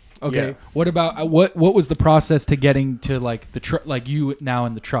there. Okay. Yeah. What about what was the process to getting to like the truck, like you now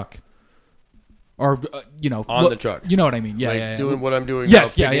in the truck? Or you know, on the truck, you know what I mean? Yeah, like yeah. Doing what I'm doing.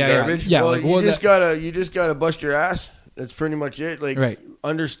 Yes, now, garbage. Yeah. Well, like, you just gotta bust your ass. That's pretty much it. Like, right.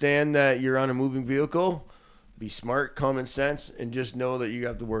 Understand that you're on a moving vehicle. Be smart, common sense, and just know that you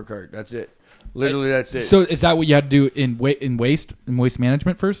have to work hard. That's it. Literally, that's it. So is that what you had to do in waste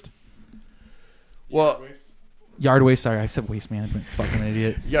management first? Well. Yard waste. Sorry, I said waste management. Fucking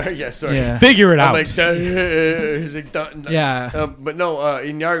idiot. Yeah. Sorry. Yeah. Figure it out. Like, he's like, yeah. But no,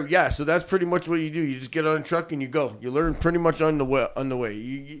 in yard. Yeah. So that's pretty much what you do. You just get on a truck and you go. You learn pretty much on the way.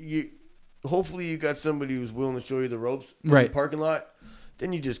 You hopefully you got somebody who's willing to show you the ropes in right. the parking lot.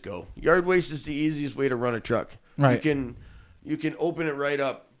 Then you just go. Yard waste is the easiest way to run a truck. Right. You can open it right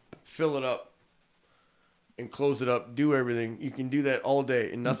up, fill it up, and close it up, do everything. You can do that all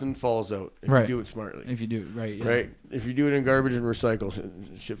day, and nothing falls out if right. you do it smartly. If you do it right, yeah. Right? If you do it in garbage and recycle,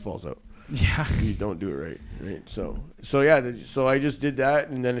 shit falls out. Yeah. You don't do it right? So yeah, so I just did that,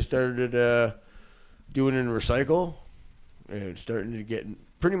 and then I started doing it in recycle, and starting to get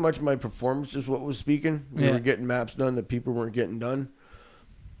pretty much my performance is what was speaking. We were getting maps done that people weren't getting done.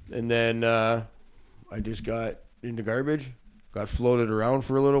 And then I just got into garbage. Got floated around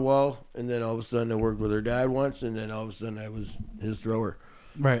for a little while, and then all of a sudden I worked with her dad once, and then all of a sudden I was his thrower.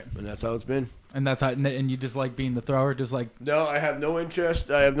 Right. And that's how it's been. And that's how, and you just like being the thrower, just like. No, I have no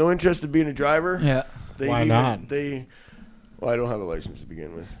interest. I have no interest in being a driver. Yeah. Why not? Well, I don't have a license to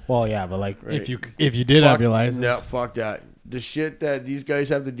begin with. Well, yeah, but like right. if you did have your license. No, fuck that. The shit that these guys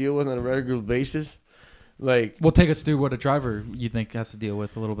have to deal with on a regular basis. Like, well, take us through what a driver you think has to deal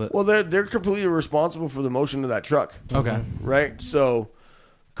with a little bit. Well, they're completely responsible for the motion of that truck. Okay. Right? So,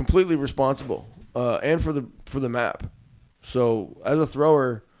 completely responsible. And for the map. So, as a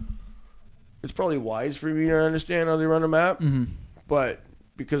thrower, it's probably wise for me to understand how they run a map. Mm-hmm. But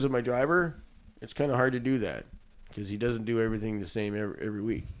because of my driver, it's kind of hard to do that. Because he doesn't do everything the same every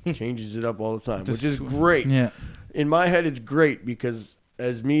week. He changes it up all the time, which is great. Yeah. In my head, it's great because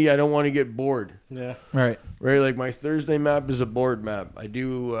as me, I don't want to get bored. Yeah. Right. Right. Like my Thursday map is a board map. I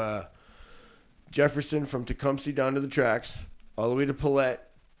do Jefferson from Tecumseh down to the tracks, all the way to Paulette,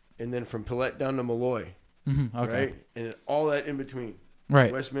 and then from Paulette down to Malloy. Mm-hmm. Okay. Right. And all that in between.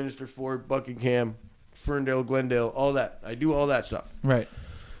 Right. Westminster, Ford, Buckingham, Ferndale, Glendale, all that. I do all that stuff. Right.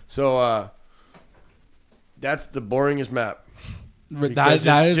 So that's the boringest map. That it's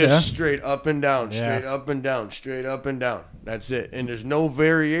is just straight up and down, Yeah. straight up and down, straight up and down. That's it. And there's no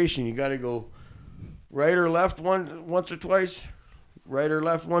variation. You got to go right or left once or twice, right or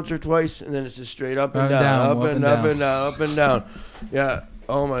left once or twice, and then it's just straight up and down, up and up and down, up and down. Yeah.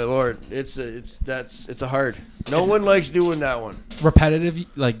 Oh my Lord, it's a hard. No one likes doing that one. Repetitive,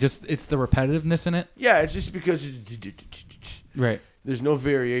 like just it's the repetitiveness in it. Yeah, it's just because it's right. There's no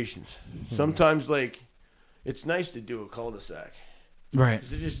variations. Sometimes like it's nice to do a cul-de-sac. Right.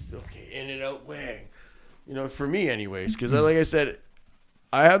 They're just in and out, wang. You know, for me anyways, because like I said,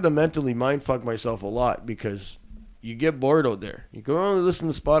 I have to mentally mind fuck myself a lot because you get bored out there. You can only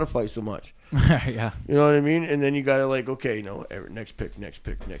listen to Spotify so much. Yeah. You know what I mean? And then you got to like, okay, next pick.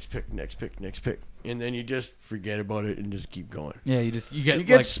 And then you just forget about it and just keep going. Yeah, you get like,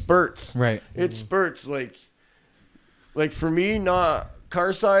 like, spurts. Right. It spurts like for me, not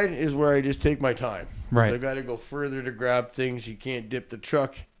car side is where I just take my time. Right. So I got to go further to grab things. You can't dip the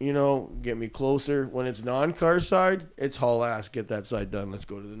truck, get me closer. When it's non-car side, it's haul ass. Get that side done. Let's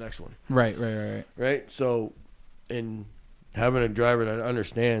go to the next one. Right. So, and having a driver that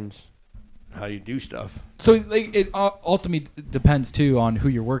understands how you do stuff. So like it ultimately depends too on who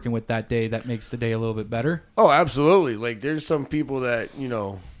you're working with that day. That makes the day a little bit better. Oh, absolutely. Like there's some people that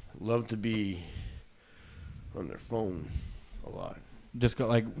love to be on their phone a lot. Just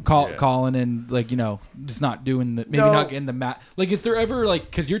go calling and just not doing not getting the map. Like, is there ever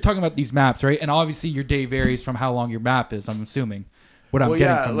because you're talking about these maps, right? And obviously your day varies from how long your map is. I'm assuming what I'm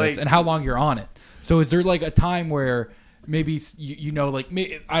getting from this and how long you're on it. So is there a time where maybe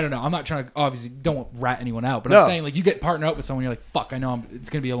I don't know. I'm not trying to obviously don't rat anyone out, but I'm saying you get partnered up with someone, you're like, fuck, I know it's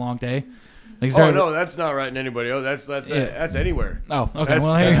gonna be a long day. No, that's not ratting anybody. Oh, that's anywhere. Oh, okay.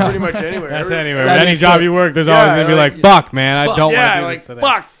 That's pretty much anywhere. That's anywhere. Any job you work, there's always gonna be like, fuck, man, I don't want to do this today.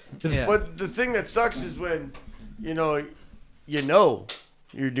 Fuck. Yeah. But the thing that sucks is when you're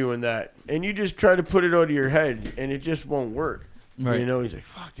doing that, and you just try to put it out of your head, and it just won't work. Right. He's like,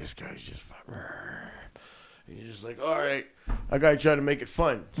 fuck, this guy's just. And you're just like, all right, I gotta try to make it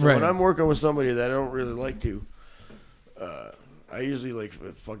fun. So when I'm working with somebody that I don't really like to, I usually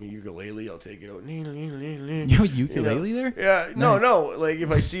fucking ukulele. I'll take it out. Yo, ukulele there? Yeah, nice. No. Like if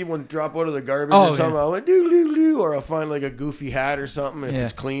I see one drop out of the garbage or something, I'll doo, or I'll find a goofy hat or something. If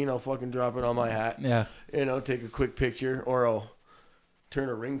it's clean, I'll fucking drop it on my hat. Yeah. Take a quick picture, or I'll turn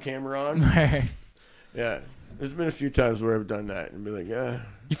a ring camera on. Right. Yeah. There's been a few times where I've done that and be like, yeah.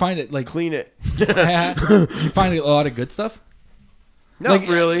 You find it clean it. You find a lot of good stuff? Not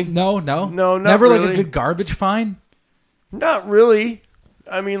really. No, not never really. A good garbage find. Not really.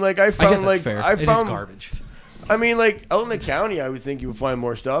 I mean, I found I guess that's fair. It is garbage. I mean, out in the county, I would think you would find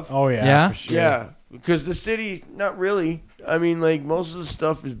more stuff. Oh yeah, for sure. Yeah, because the city, not really. I mean, most of the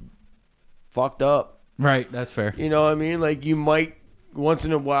stuff is fucked up. Right, that's fair. You know what I mean? You might once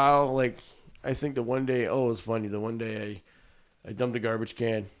in a while, I think the one day. Oh, it was funny. The one day I dumped a garbage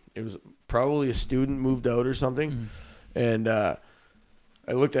can. It was probably a student moved out or something, and I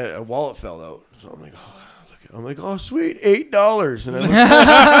looked at it, a wallet fell out. So I'm like, oh, sweet, $8. And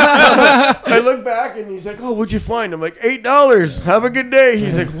I look back, and he's like, oh, what'd you find? I'm like, $8. Have a good day.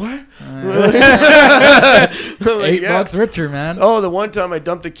 He's like, what? $8 richer, man. Oh, the one time I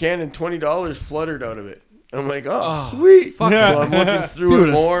dumped a can and $20 fluttered out of it. I'm like, oh sweet. Fuck yeah. So I'm looking through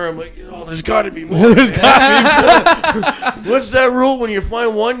it more. I'm like, there's got to be more. There's got to be. What's that rule? When you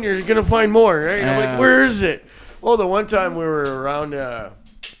find one, you're going to find more, right? I'm like, where is it? Oh, the one time we were around,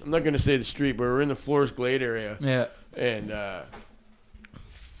 I'm not going to say the street, but we were in the Forest Glade area. Yeah. And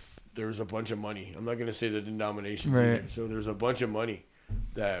there was a bunch of money. I'm not going to say the denominations either. So there was a bunch of money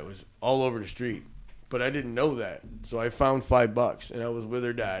that was all over the street. But I didn't know that. So I found $5, and I was with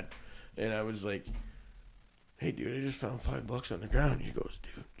her dad. And I was like, hey, dude, I just found $5 on the ground. He goes,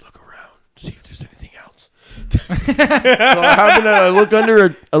 dude, look around. See if there's anything else. So I happen to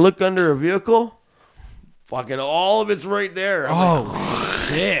look under a vehicle. Fucking all of it's right there. I'm like,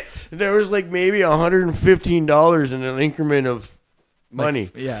 shit. There was maybe $115 in an increment of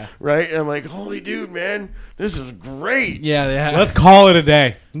money. Yeah. Right? And I'm like, holy dude, man, this is great. Yeah. Let's call it a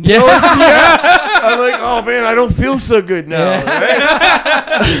day. Yeah. I'm like, oh man, I don't feel so good now.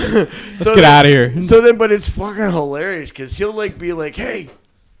 Yeah. Right? Let's get out of here. So then, but it's fucking hilarious because he'll be like, hey,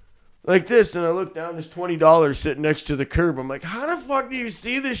 like this, and I look down, there's $20 sitting next to the curb. I'm like, how the fuck do you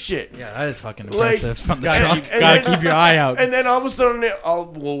see this shit? Yeah, that is fucking impressive. From the truck. Gotta keep your eye out. And then all of a sudden,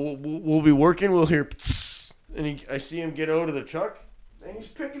 we'll be working. We'll hear, and I see him get out of the truck, and he's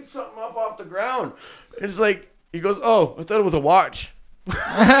picking something up off the ground. It's he goes, oh, I thought it was a watch.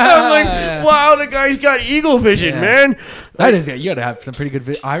 I'm like, wow, the guy's got eagle vision, man. That is, you gotta have some pretty good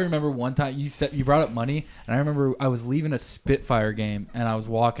vision. I remember one time you brought up money, and I remember I was leaving a Spitfire game, and I was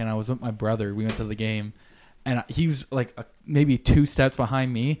walking. I was with my brother. We went to the game, and he was maybe 2 steps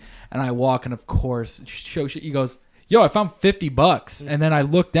behind me, and I walk, and of course, show shit. He goes, yo, I found $50, and then I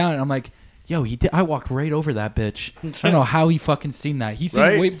look down, and I'm like, yo, he did. I walked right over that bitch. I don't know how he fucking seen that. He seen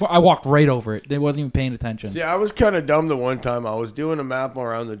it way before. I walked right over it. They wasn't even paying attention. See, I was kind of dumb the one time. I was doing a map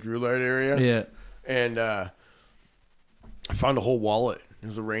around the Drewlight area. Yeah. And I found a whole wallet. It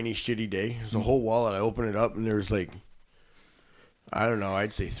was a rainy, shitty day. It was a whole wallet. I opened it up, and there was I don't know,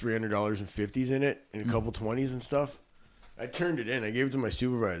 I'd say $300 in 50s in it, and a couple 20s and stuff. I turned it in. I gave it to my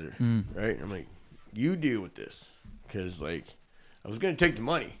supervisor. Right? I'm like, you deal with this. Because, I was going to take the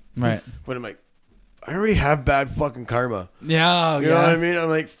money. Right. But I'm like, I already have bad fucking karma. Yeah. You know what I mean? I'm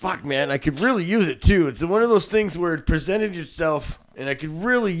like, fuck, man, I could really use it too. It's one of those things where it presented itself and I could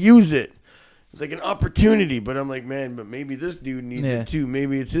really use it. It's like an opportunity, but I'm like, man, but maybe this dude needs it too.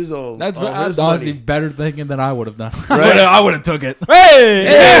 Maybe it's his own. That's honestly better thinking than I would have done. Right? I would have took it. Hey!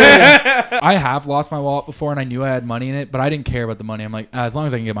 I have lost my wallet before, and I knew I had money in it, but I didn't care about the money. I'm like, as long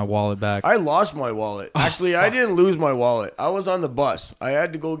as I can get my wallet back. I lost my wallet. Actually, I didn't lose my wallet. I was on the bus. I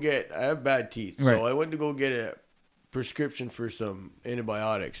had to go I have bad teeth, so I went to go get a prescription for some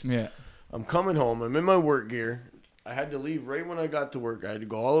antibiotics. Yeah. I'm coming home. I'm in my work gear. I had to leave right when I got to work. I had to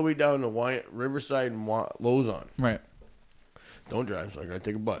go all the way down to Riverside and Lozon. Right. Don't drive, so I got to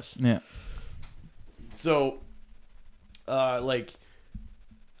take a bus. Yeah. So, like,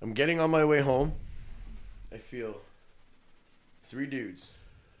 I'm getting on my way home. I feel 3 dudes.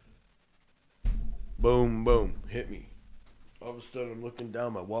 Boom, boom, hit me. All of a sudden, I'm looking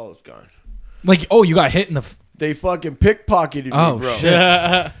down. My wallet's gone. Like, oh, you got hit in the... They fucking pickpocketed me, bro. Oh,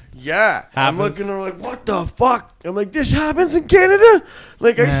 shit. Yeah. I'm looking, I'm like, what the fuck? I'm like, this happens in Canada?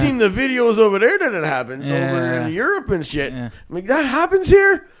 Like, I seen the videos over there that it happens over in Europe and shit. Yeah. I'm like, that happens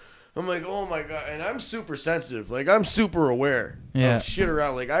here? I'm like, oh my God. And I'm super sensitive. Like, I'm super aware of shit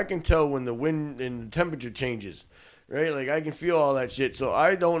around. Like, I can tell when the wind and the temperature changes, right? Like, I can feel all that shit. So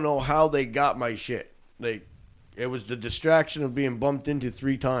I don't know how they got my shit. Like, it was the distraction of being bumped into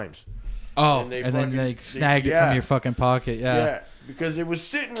 3 times. Oh, and then they snagged it from your fucking pocket. Yeah, because it was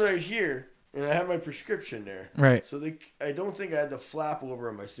sitting right here, and I had my prescription there. Right. So I don't think I had the flap over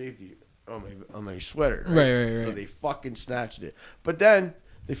on my safety on my sweater. Right. So they fucking snatched it. But then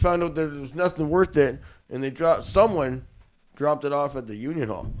they found out that there was nothing worth it, and someone dropped it off at the Union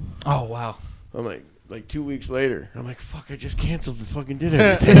Hall. Oh wow. I'm like 2 weeks later, I'm like, fuck, I just canceled the fucking did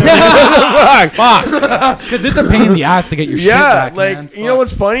everything. Fuck. Because it's a pain in the ass to get your shit back, like, man. You know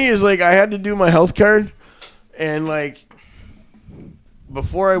what's funny is, like, I had to do my health card, and, like,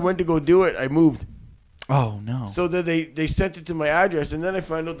 before I went to go do it, I moved. Oh, no. So that they sent it to my address, and then I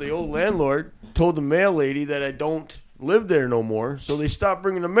found out the old landlord told the mail lady that I don't live there no more, so they stopped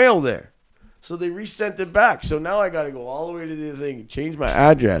bringing the mail there. So they resent it back. So now I got to go all the way to the thing and change my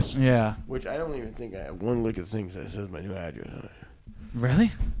address. Yeah. Which I don't even think I have one look at things that says my new address on it.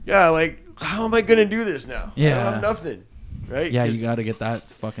 Really? Yeah, like, how am I going to do this now? Yeah. I don't have nothing. Right? Yeah, you got to get that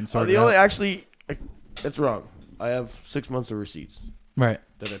fucking sorted out. That's wrong. I have 6 months of receipts. Right.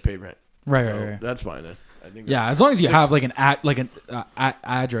 That I paid rent. Right. That's fine then. I think as long as you have like an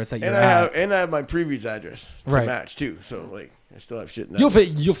address that you and I have my previous address to match too. So like I still have shit in that.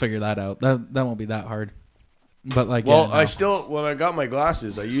 You'll figure that out. That won't be that hard. But like, I still, when I got my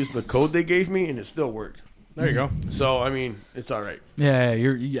glasses, I used the code they gave me and it still worked. There you go. So I mean, it's all right. Yeah,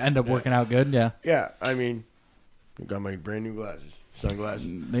 you end up working out good. Yeah. Yeah, I mean, I got my brand new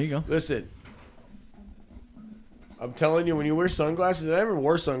sunglasses. There you go. Listen, I'm telling you, when you wear sunglasses, I never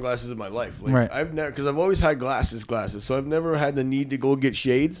wore sunglasses in my life. Like, right. I've never, because I've always had glasses, so I've never had the need to go get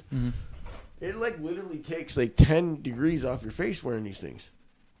shades. Mm-hmm. It like literally takes like 10 degrees off your face wearing these things,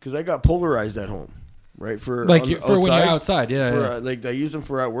 because I got polarized at home, right? For when you're outside, yeah. Like I use them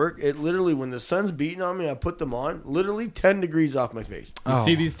for at work. It literally, when the sun's beating on me, I put them on. Literally 10 degrees off my face. You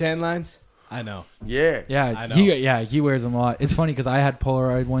see these tan lines? I know. Yeah. I know. He wears them a lot. It's funny because I had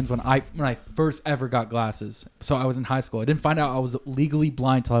Polaroid ones when I first ever got glasses. So I was in high school. I didn't find out I was legally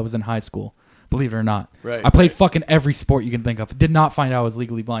blind till I was in high school. Believe it or not. Right. I played fucking every sport you can think of. Did not find out I was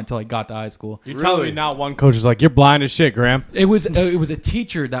legally blind till I got to high school. You're telling me not one coach is like, you're blind as shit, Graham. It was a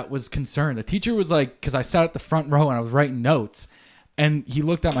teacher that was concerned. The teacher was like, because I sat at the front row and I was writing notes, and he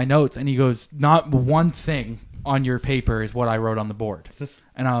looked at my notes and he goes, "Not one thing on your paper is what I wrote on the board."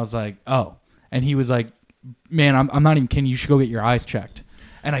 And I was like, "Oh." And he was like, "Man, I'm not even kidding. You should go get your eyes checked."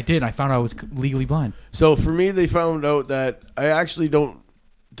 And I did. I found out I was legally blind. So for me, they found out that I actually don't.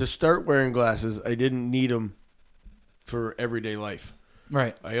 To start wearing glasses, I didn't need them for everyday life.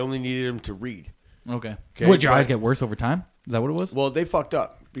 Right. I only needed them to read. Okay. Would your eyes get worse over time? Is that what it was? Well, they fucked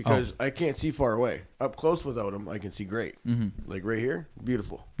up because I can't see far away. Up close without them, I can see great. Mm-hmm. Like right here,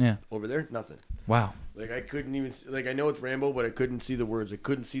 beautiful. Yeah. Over there, nothing. Wow. Like I couldn't even like I know it's Rambo, but I couldn't see the words. I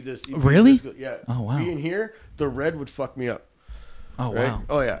couldn't see this. Really? Yeah. Oh wow. Being here, the red would fuck me up. Oh right? wow.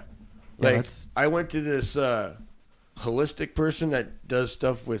 Oh yeah. Like I went to this holistic person that does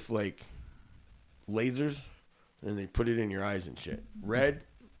stuff with like lasers, and they put it in your eyes and shit. Red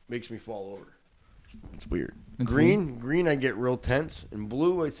makes me fall over. It's weird. Green, I get real tense, and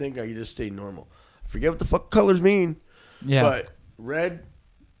blue, I think I just stay normal. I forget what the fuck colors mean. Yeah. But red,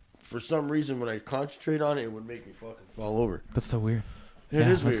 for some reason, when I concentrate on it, it would make me fucking fall over. That's so weird. It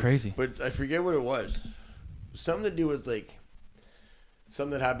is weird. That's crazy. But I forget what it was. Something to do with like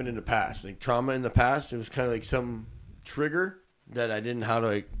something that happened in the past, like trauma in the past. It was kind of like some trigger that I didn't know how to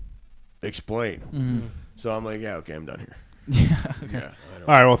like explain. Mm-hmm. So I'm like, yeah, okay, I'm done here. Yeah. Okay. Yeah.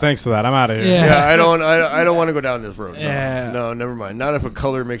 All right. Well, thanks for that. I'm out of here. Yeah. I don't want to go down this road. No. Yeah. No, never mind. Not if a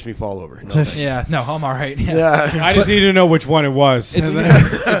color makes me fall over. No. Yeah. No, I'm all right. Yeah. I just need to know which one it was. It's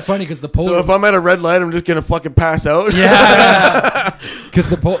funny because the Polaroid. So if I'm at a red light, I'm just gonna fucking pass out. Yeah.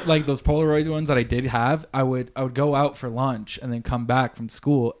 Because like those Polaroid ones that I did have, I would go out for lunch and then come back from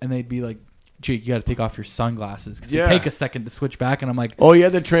school, and they'd be like, Jake, you got to take off your sunglasses because they take a second to switch back, and I'm like, oh yeah,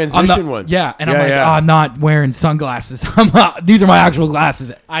 the transition ones. Yeah, and I'm like, oh, I'm not wearing sunglasses. These are my actual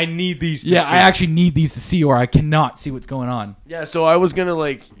glasses. I need these. I actually need these to see, or I cannot see what's going on. Yeah, so I was gonna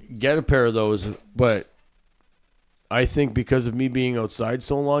like get a pair of those, but I think because of me being outside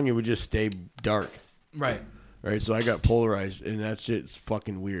so long, it would just stay dark. Right. So I got polarized, and that shit's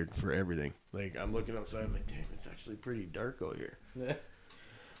fucking weird for everything. Like I'm looking outside, I'm like, damn, it's actually pretty dark out here. Yeah.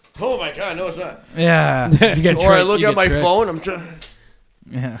 Oh my god, no, it's not. Yeah. Or I look at my phone, I'm trying.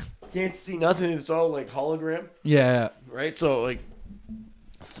 Yeah. Can't see nothing. It's all like hologram. Yeah. Right. So like,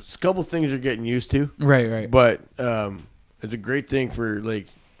 a couple things are getting used to. Right. But it's a great thing for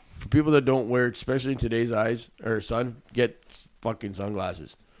people that don't wear, especially in today's sun. Get fucking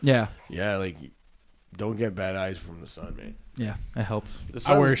sunglasses. Yeah. Yeah. Like, don't get bad eyes from the sun, man. Yeah, it helps.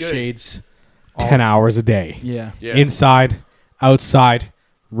 I wear shades 10 hours a day. Yeah. Inside, outside,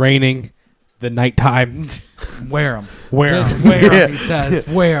 raining, the nighttime. Wear them. Just wear them, he says.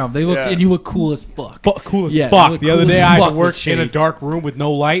 Wear them. They look, and you look cool as fuck. Cool as fuck. The other day I had to work in a dark room with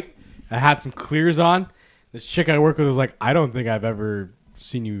no light. I had some clears on. This chick I work with was like, I don't think I've ever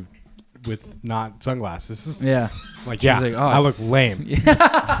seen you with not sunglasses. Yeah. I'm like, yeah, like, I look lame. Lame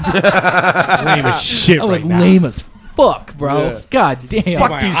as shit I right look now. lame as fuck, bro. Yeah. God damn.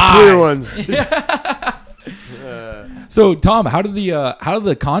 Fuck these clear ones. So, Tom, how did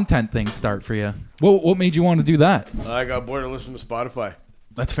the content thing start for you? What made you want to do that? I got bored of listening to Spotify.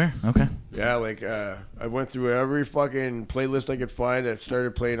 That's fair. Okay. Yeah, I went through every fucking playlist I could find that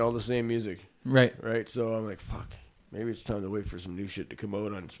started playing all the same music. Right. So I'm like, fuck, maybe it's time to wait for some new shit to come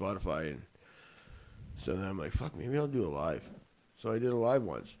out on Spotify. And so then I'm like, fuck, maybe I'll do a live. So I did a live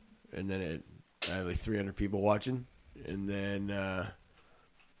once, and then I had like 300 people watching, and then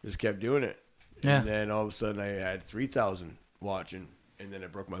just kept doing it. Yeah. And then all of a sudden I had 3,000 watching, and then I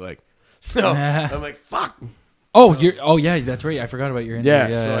broke my leg. So I'm like, fuck. Oh, yeah, that's right. I forgot about your injury.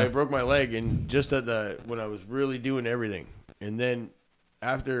 Yeah, I broke my leg, and just when I was really doing everything, and then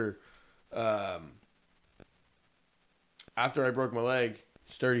after I broke my leg,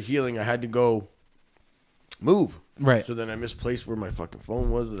 started healing, I had to go move. Right. So then I misplaced where my fucking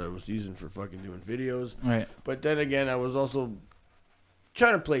phone was that I was using for fucking doing videos. Right. But then again, I was also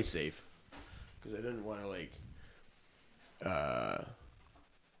trying to play safe because I didn't want to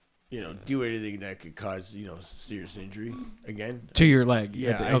do anything that could cause, serious injury again. To your leg.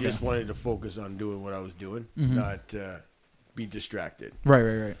 Yeah, I just wanted to focus on doing what I was doing, not be distracted.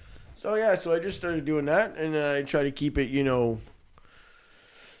 Right. So, yeah, so I just started doing that, and I try to keep it,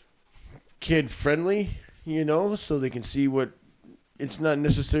 kid-friendly, so they can see what – it's not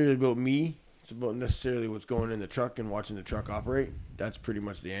necessarily about me. It's about necessarily what's going in the truck and watching the truck operate. That's pretty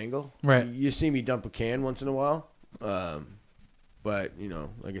much the angle. Right. You see me dump a can once in a while. But,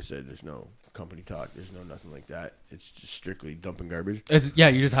 like I said, there's no company talk. There's no nothing like that. It's just strictly dumping garbage. You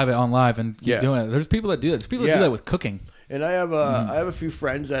just have it on live and keep doing it. There's people that do that. There's people that do that with cooking. And I have a few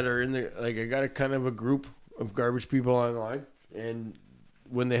friends that are in the, I got a kind of a group of garbage people online. And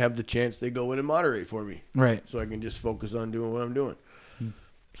when they have the chance, they go in and moderate for me. Right. So I can just focus on doing what I'm doing.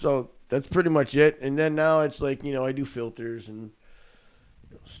 So that's pretty much it. And then now it's like, I do filters and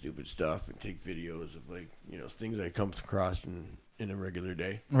stupid stuff and take videos of things I come across in a regular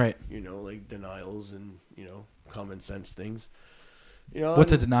day. Right. Like denials and, common sense things.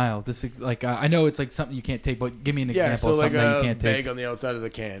 What's a denial? This is I know it's like something you can't take, but give me an example of something that you can't take. Bag on the outside of the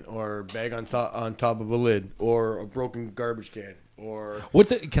can, or bag on top of a lid, or a broken garbage can, or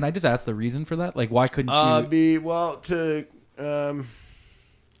what's it? Can I just ask the reason for that? Like, why couldn't you?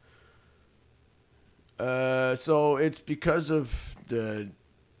 So it's because of the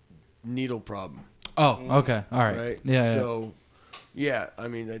needle problem. Oh, okay, all right. Right. Yeah. So. Yeah, I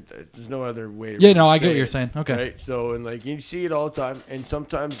mean, there's no other way to. Yeah, no, I get what you're saying. Okay. Right. So, and you see it all the time, and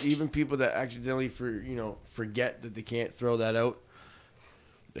sometimes even people that accidentally forget that they can't throw that out,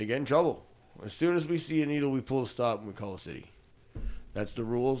 they get in trouble. As soon as we see a needle, we pull a stop and we call a city. That's the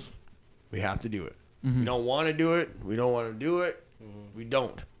rules. We have to do it. Mm-hmm. We don't want to do it. We don't want to do it. Mm-hmm. We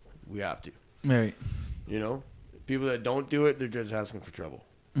don't. We have to. Right. People that don't do it, they're just asking for trouble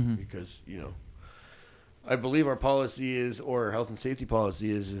because I believe our policy is, or our health and safety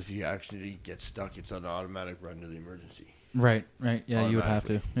policy is, if you actually get stuck, it's an automatic run to the emergency. Right. Yeah, you would have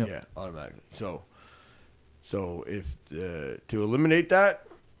to. Yep. Yeah, automatically. So, So if to eliminate that,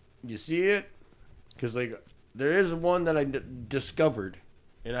 you see it, because like there is one that I discovered,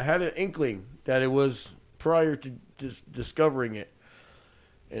 and I had an inkling that it was prior to discovering it,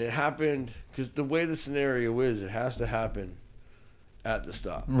 and it happened because the way the scenario is, it has to happen at the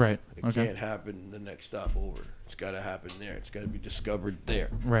stop. Right. It can't happen the next stop over. It's got to happen there. It's got to be discovered there.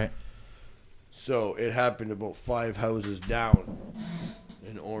 Right. So it happened about 5 houses down.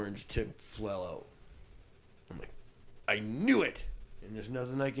 An orange tip fell out. I'm like, I knew it. And there's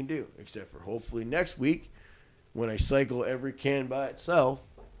nothing I can do except for hopefully next week when I cycle every can by itself,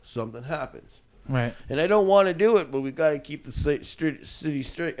 something happens. Right. And I don't want to do it, but we got to keep the city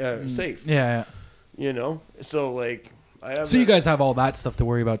safe. Yeah. You know? So like... So you guys have all that stuff to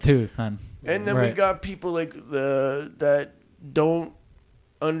worry about too, then. And then we got people like that don't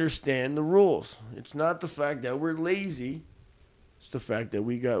understand the rules. It's not the fact that we're lazy. It's the fact that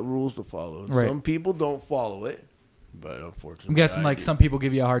we got rules to follow. And some people don't follow it, but unfortunately, I'm guessing like some people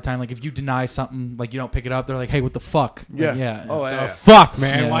give you a hard time. Like if you deny something, like you don't pick it up, they're like, "Hey, what the fuck?" Yeah. Like, yeah. Oh yeah. Fuck,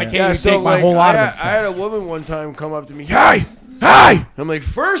 man. Why can't you take my whole lot of it? I had a woman one time come up to me. Hey. I'm like,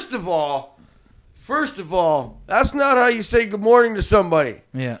 first of all, that's not how you say good morning to somebody.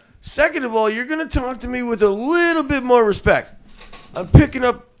 Yeah. Second of all, you're going to talk to me with a little bit more respect. I'm picking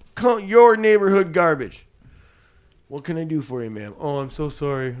up your neighborhood garbage. What can I do for you, ma'am? Oh, I'm so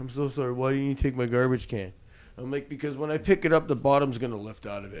sorry. Why didn't you take my garbage can? I'm like, because when I pick it up, the bottom's going to lift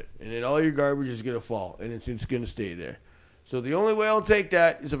out of it. And then all your garbage is going to fall. And it's going to stay there. So the only way I'll take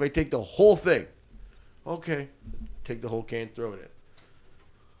that is if I take the whole thing. Okay. Take the whole can, throw it in.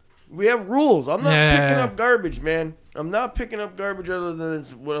 We have rules. I'm not picking up garbage, man. I'm not picking up garbage other than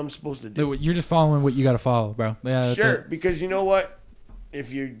what I'm supposed to do. You're just following what you got to follow, bro. Yeah, that's sure, it. because you know what?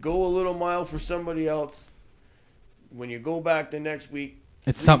 If you go a little mile for somebody else, when you go back the next week,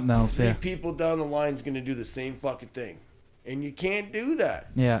 it's something else. Three people down the line is going to do the same fucking thing, and you can't do that.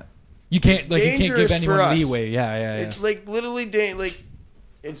 Yeah, you can't. Like you can't give anyone leeway. Yeah. It's like literally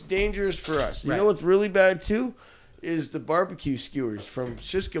it's dangerous for us. You Right. know what's really bad too? Is the barbecue skewers from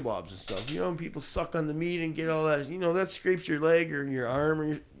shish kebabs and stuff. You know, when people suck on the meat and get all that, you know, that scrapes your leg or your arm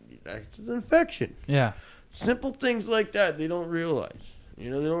or it's an infection. Yeah. Simple things like that they don't realize.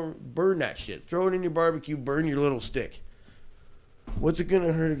 You know, they don't burn that shit. Throw it in your barbecue, burn your little stick. What's it going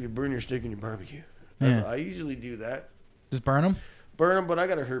to hurt if you burn your stick in your barbecue? Yeah. I usually do that. Just burn them? Burn them, but I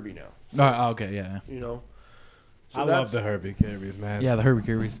got a Herbie now. So, okay, yeah. You know. So I love the Herbie Kirby's, man. Yeah, the Herbie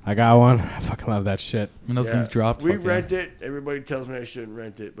Kirby's. I got one. I fucking love that shit. When those things drop. We rent it. Everybody tells me I shouldn't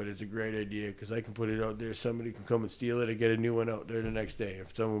rent it, but it's a great idea because I can put it out there. Somebody can come and steal it. I get a new one out there the next day.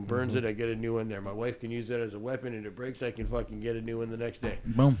 If someone burns it, I get a new one there. My wife can use that as a weapon, and it breaks, I can fucking get a new one the next day.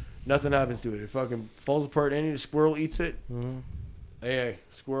 Boom. Nothing happens to it. It fucking falls apart. Any squirrel eats it. Hey,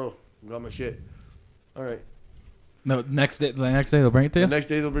 squirrel, got my shit. All right. No, the next day they'll bring it to you? The next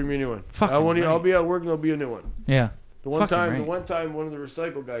day they'll bring me a new one. Fucking I'll be at work and there'll be a new one. Yeah. The one time one of the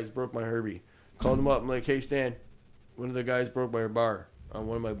recycle guys broke my Herbie. Called him up. I'm like, hey, Stan, one of the guys broke my bar on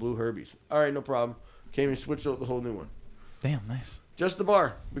one of my blue Herbies. All right, no problem. Came and switched out the whole new one. Damn, nice. Just the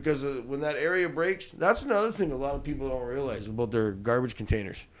bar. Because when that area breaks, that's another thing a lot of people don't realize about their garbage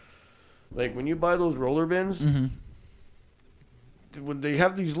containers. Like when you buy those roller bins, when they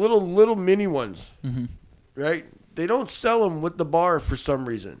have these little mini ones, right? They don't sell them with the bar for some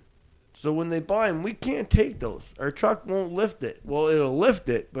reason. So when they buy them, we can't take those. Our truck won't lift it. Well, it'll lift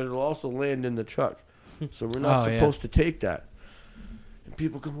it, but it'll also land in the truck. So we're not supposed to take that. And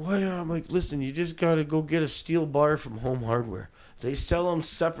people come, what? I'm like, listen, you just got to go get a steel bar from Home Hardware. They sell them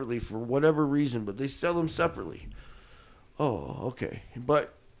separately for whatever reason, but they sell them separately. Oh, okay.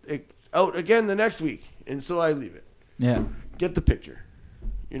 But it's out again the next week, and so I leave it. Yeah. Get the picture.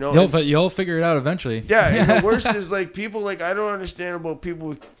 You know, you'll figure it out eventually. Yeah, and the worst is like people like I don't understand about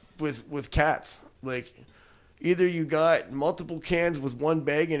people with cats. Like either you got multiple cans with one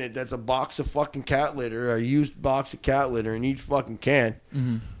bag in it that's a box of fucking cat litter, or a used box of cat litter in each fucking can,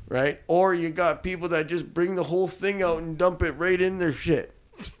 right? Or you got people that just bring the whole thing out and dump it right in their shit.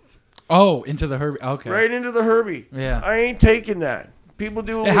 Oh, into the Herbie. Okay. Right into the Herbie. Yeah. I ain't taking that. People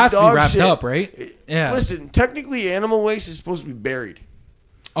do it with has to dog be wrapped shit. up, right? Yeah. Listen, technically animal waste is supposed to be buried.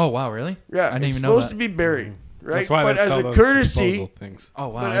 Oh, wow, really? Yeah, I didn't even know it's supposed that. to be buried, right? That's why but they as sell a those courtesy, disposal things. Oh,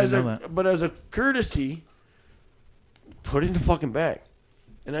 wow, I didn't know that. But as a courtesy, put it in the fucking bag.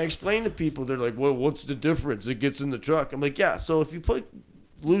 And I explain to people, they're like, well, what's the difference? It gets in the truck. I'm like, yeah, so if you put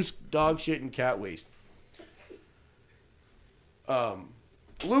loose dog shit and cat waste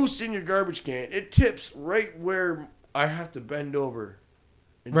loose in your garbage can, it tips right where I have to bend over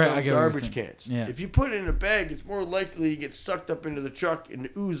and dump garbage cans. Yeah. If you put it in a bag, it's more likely to get sucked up into the truck and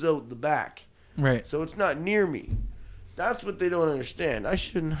ooze out the back. Right. So it's not near me. That's what they don't understand. I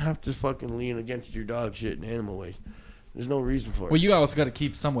shouldn't have to fucking lean against your dog shit and animal waste. There's no reason for it. Well, you also got to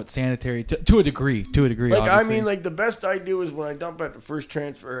keep somewhat sanitary to a degree. Like, obviously. I mean, like, the best I do is when I dump at the first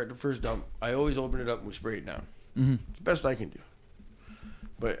transfer, at the first dump, I always open it up and we spray it down. Mm-hmm. It's the best I can do.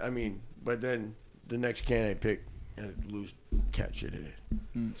 But, I mean, but then the next can I pick has loose cat shit in it.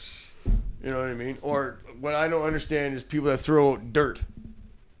 Mm. You know what I mean? Or what I don't understand is people that throw out dirt.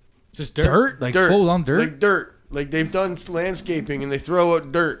 Just dirt? Like full on dirt? Like dirt. Like they've done landscaping and they throw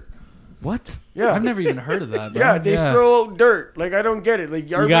out dirt. What? Yeah. I've never even heard of that. Yeah, they throw out dirt. Like, I don't get it. Like,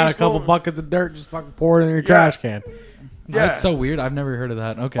 you got a couple buckets of dirt, just fucking pour it in your trash can. Yeah. That's so weird. I've never heard of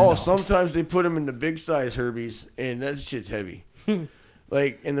that. Okay. Oh, sometimes they put them in the big size Herbies, and that shit's heavy.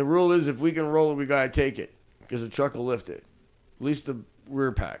 Like, and the rule is if we can roll it, we got to take it because the truck will lift it. At least the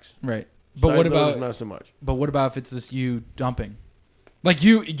rear packs. Right. But what about not so much? But what about if it's just you dumping? Like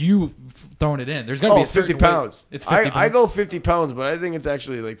you throwing it in. There's got to be a 50 pounds. Weight. It's 50 pounds. I go 50 pounds, but I think it's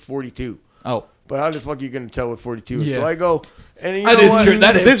actually like 42. Oh. But how the fuck are you going to tell what 42 is? Yeah. So I go, and you know that is true.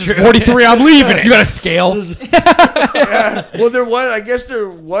 This is 43. I'm leaving it. You got a scale? Yeah. Well, I guess there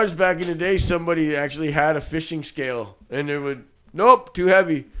was back in the day somebody actually had a fishing scale, and they would, nope, too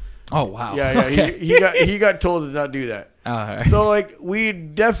heavy. Oh, wow. Yeah. Okay. He got told to not do that. Right. So, like, we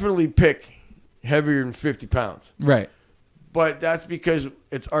definitely pick heavier than 50 pounds. Right. But that's because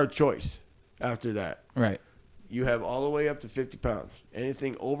it's our choice after that. Right. You have all the way up to 50 pounds.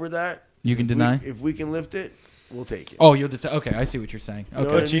 Anything over that, you can deny? If we can lift it, we'll take it. Oh, you'll decide. Okay, I see what you're saying.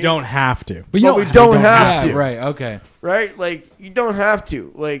 Okay. But you don't have to. But we don't have to. Right, okay. Right? Like, you don't have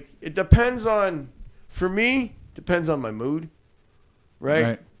to. Like, it depends on, for me, depends on my mood.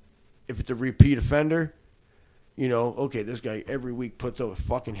 Right? If it's a repeat offender, you know, okay, this guy every week puts out a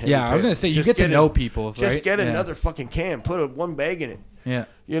fucking heavy I was going to say, you get to know people, right? Just get another fucking can. Put one bag in it. Yeah.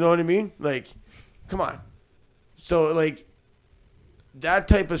 You know what I mean? Like, come on. So, like, that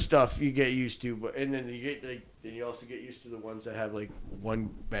type of stuff you get used to. And then you get, like, then you also get used to the ones that have, like,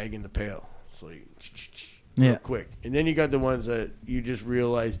 one bag in the pail. So, real quick. And then you got the ones that you just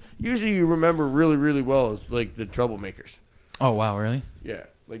realize, usually you remember really, really well is, like, the troublemakers. Oh, wow, really? Yeah.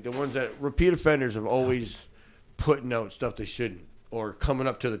 Like, the ones that repeat offenders have always putting out stuff they shouldn't or coming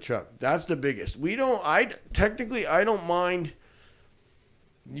up to the truck. That's the biggest. I don't mind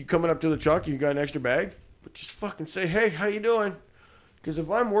you coming up to the truck and you got an extra bag, but just fucking say, hey, how you doing? Because if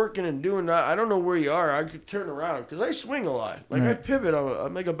I'm working and doing that, I don't know where you are. I could turn around because I swing a lot. Like, I pivot.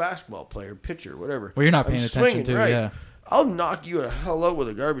 I'm like a basketball player, pitcher, whatever. Well, you're not paying attention to it, yeah. I'll knock you the hell out with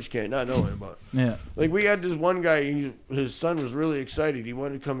a garbage can, not knowing about it. Yeah. Like, we had this one guy, his son was really excited. He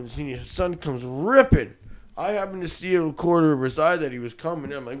wanted to come and see me. His son comes ripping. I happened to see a quarter of his eye that he was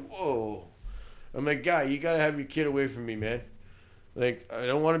coming. I'm like, whoa. I'm like, guy, you got to have your kid away from me, man. Like, I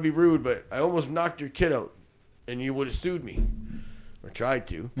don't want to be rude, but I almost knocked your kid out, and you would have sued me. Or tried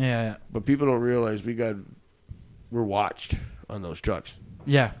to. Yeah. But people don't realize we're watched on those trucks.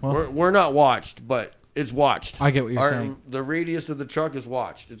 Yeah. Well, we're not watched, but it's watched. I get what you're saying. The radius of the truck is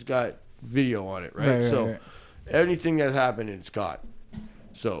watched. It's got video on it, right? So anything that happened, it's caught.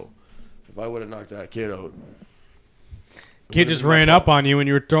 So if I would have knocked that kid out. Kid just ran up on you when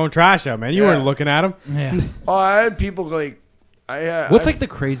you were throwing trash out, man. You weren't looking at him. Yeah. Oh, I had people like, what's like the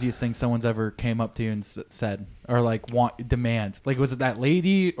craziest thing someone's ever came up to you and said, or like demand? Like, was it that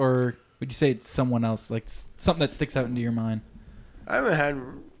lady, or would you say it's someone else? Like something that sticks out into your mind? I haven't had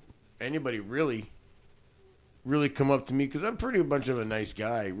anybody really come up to me because I'm pretty much of a nice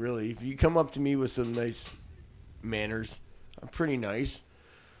guy. Really, if you come up to me with some nice manners, I'm pretty nice.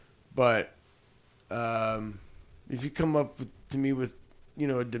 But if you come up to me with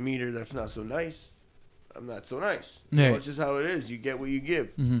a demeanor that's not so nice, I'm not so nice. Yeah. It's just how it is. You get what you give.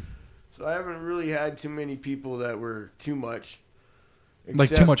 Mm-hmm. So I haven't really had too many people that were too much. Like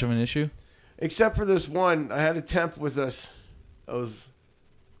too much of an issue? Except for this one. I had a temp with us. I was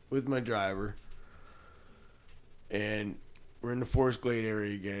with my driver. And we're in the Forest Glade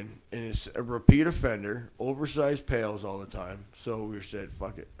area again. And it's a repeat offender. Oversized pails all the time. So we said,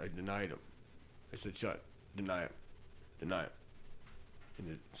 fuck it. I denied him. I said, shut. Deny him. Deny him.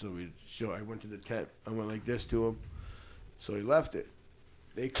 So I went to the tent. I went like this to him. So he left it.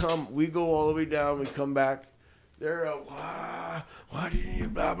 They come. We go all the way down. We come back. They're why didn't you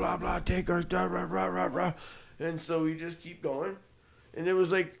blah, blah, blah, take our stuff, rah, rah, rah, rah. And so we just keep going. And it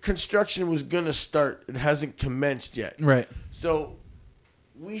was like construction was going to start. It hasn't commenced yet. Right. So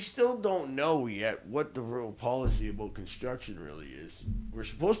we still don't know yet what the real policy about construction really is. We're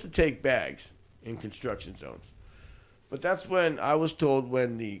supposed to take bags in construction zones. But that's when I was told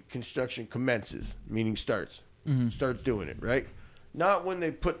when the construction commences, meaning starts. Mm-hmm. Starts doing it, right? Not when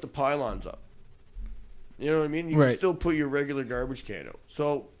they put the pylons up. You know what I mean? You can still put your regular garbage can out.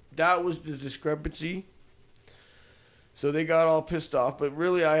 So that was the discrepancy. So they got all pissed off, but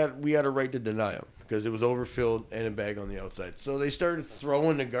really we had a right to deny them because it was overfilled and a bag on the outside. So they started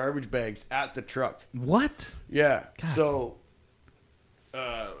throwing the garbage bags at the truck. What? Yeah. God. So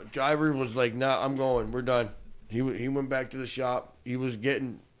driver was like, "Nah, I'm going. We're done." He went back to the shop. He's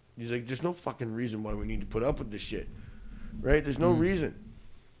like, "There's no fucking reason why we need to put up with this shit, right? There's no reason."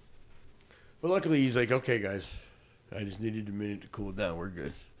 But luckily, he's like, "Okay, guys, I just needed a minute to cool down. We're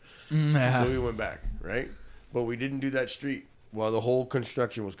good." So we went back, right? But we didn't do that street while the whole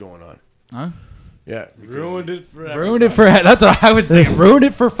construction was going on. Huh? Yeah. Ruined it for everybody. Ruined it for... That's what I was thinking. Ruined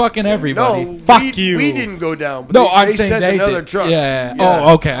it for fucking everybody. No, fuck you. We didn't go down. But No, they sent another did. truck. Yeah.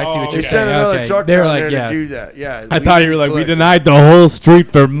 Oh, okay. I see what you're They saying. sent another Okay. truck They're down like, there to do that. Yeah. I thought you were like, we denied the whole street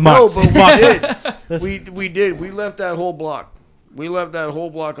for months. No, but we did. We did. We left that whole block. We left that whole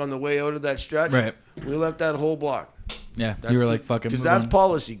block on the way out of that stretch. Right. We left that whole block. Yeah. You were like, fucking... Because that's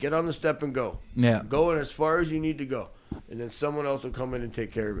policy. Get on the step and go. Yeah. Go in as far as you need to go. And then someone else will come in and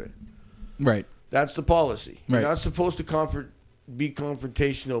take care of it. Right. That's the policy. Right. You're not supposed to be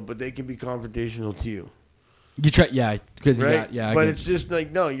confrontational, but they can be confrontational to you. You try... Yeah. Because Right? But it's it's just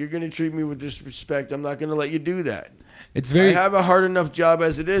like, no, you're going to treat me with disrespect. I'm not going to let you do that. It's very... I have a hard enough job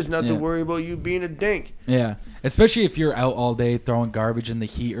as it is not to worry about you being a dink. Yeah. Especially if you're out all day throwing garbage in the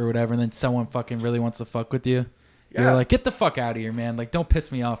heat or whatever, and then someone fucking really wants to fuck with you. Yeah. You're like, get the fuck out of here, man. Like, don't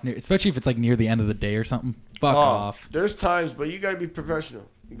piss me off. Especially if it's like near the end of the day or something. Fuck off. There's times, but you got to be professional.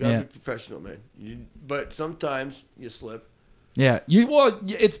 You got to be professional, man. But sometimes you slip. Yeah.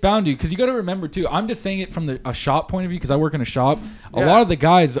 It's bound to, because you got to remember, too. I'm just saying it from a shop point of view, because I work in a shop. A lot of the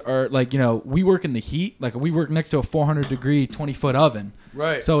guys are like, we work in the heat. Like, we work next to a 400-degree, 20-foot oven.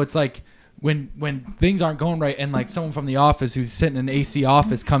 Right. So it's like, when things aren't going right, and like someone from the office who's sitting in an AC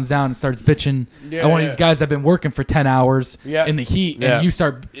office comes down and starts bitching at one of these guys that have been working for 10 hours in the heat, and you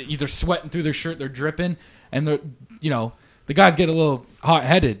start either sweating through their shirt, they're dripping, and the guys get a little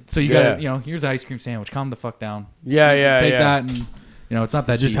hot-headed. So you gotta, here's an ice cream sandwich, calm the fuck down. Take that, and it's not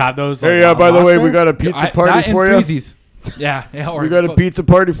that just deep. have those. Hey, by the way, we got a pizza party for you. Freezies. Yeah. We got a pizza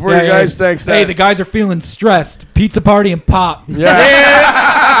party for you guys. Thanks. Hey, the guys are feeling stressed. Pizza party and pop. Yeah.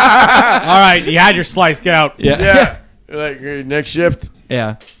 All right, you had your slice. Get out. Yeah. Like next shift.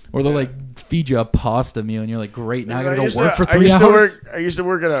 Yeah. Or they'll like feed you a pasta meal, and you're like, great. Now I gotta go work for 3 hours. I used to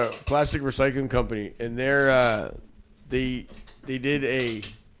work at a plastic recycling company, and they did a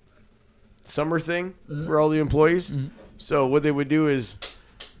summer thing for all the employees. Mm-hmm. So what they would do is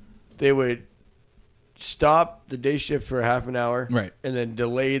they would stop the day shift for a half an hour, right, and then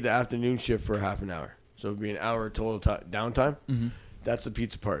delay the afternoon shift for a half an hour. So it'd be an hour total downtime. Mm-hmm. That's the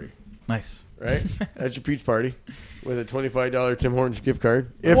pizza party. Nice, right? That's your pizza party with a $25 Tim Hortons gift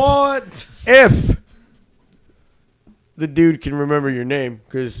card. If the dude can remember your name,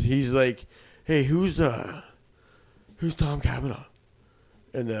 because he's like, "Hey, who's Tom Cavanaugh?"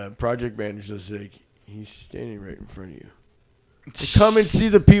 And the project manager's like, "He's standing right in front of you. Come and see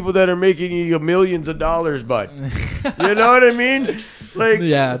the people that are making you millions of dollars, bud." You know what I mean? Like,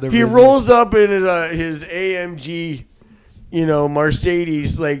 he rolls up in his AMG,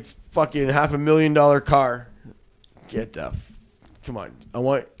 Mercedes, like fucking $500,000 car. Come on. I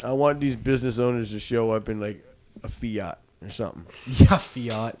want these business owners to show up in like a Fiat or something. Yeah,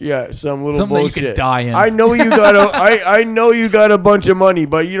 Fiat. Yeah, something bullshit. That you could die in. I know you got I know you got a bunch of money,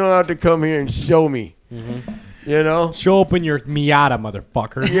 but you don't have to come here and show me. Mm-hmm. Show up in your Miata,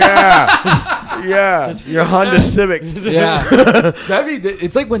 motherfucker. Yeah, your Honda Civic. Yeah,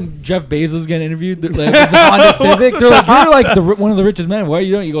 it's like when Jeff Bezos getting interviewed. Like, it's a Honda Civic. They're like, "You're like one of the richest men. Why are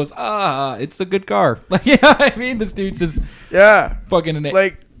you doing?" He goes, it's a good car." Like, I mean, this dude's just fucking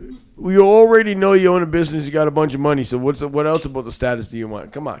like. We already know you own a business. You got a bunch of money. So what else about the status do you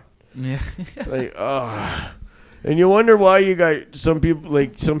want? Come on. Yeah. And you wonder why you got some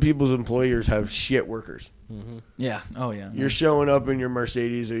people's employers have shit workers. Mm-hmm. Yeah. Oh yeah. You're showing up in your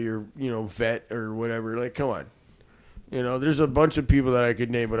Mercedes or your Vet or whatever. Like, come on. There's a bunch of people that I could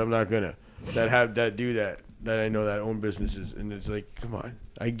name, but I'm not gonna that do that I know that own businesses, and it's like, come on.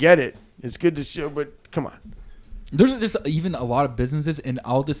 I get it. It's good to show, but come on. There's just even a lot of businesses, and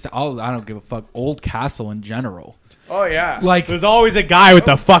I don't give a fuck. Old Castle in general. Oh yeah, like there's always a guy with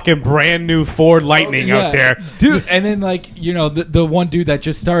the fucking brand new Ford Lightning out there, dude. And then like the one dude that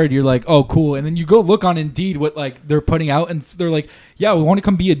just started, you're like, oh cool. And then you go look on Indeed what like they're putting out, and they're like, yeah, we want to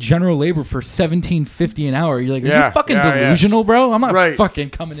come be a general labor for $17.50 an hour. You're like, are you fucking delusional, bro? I'm not fucking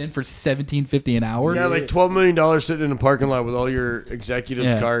coming in for $17.50 an hour. Yeah, like $12 million sitting in a parking lot with all your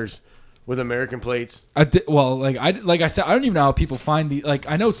executives' cars. With American plates. Like I said, I don't even know how people find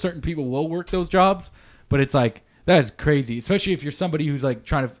I know certain people will work those jobs, But it's like, that is crazy, especially if you're somebody who's like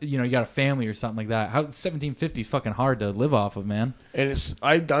trying to, you got a family or something like that. How $17.50 is fucking hard to live off of, man. And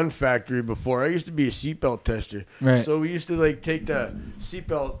I've done factory before. I used to be a seatbelt tester. Right. So we used to like take the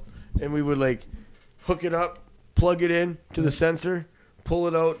seatbelt and we would like hook it up, plug it in to the sensor, pull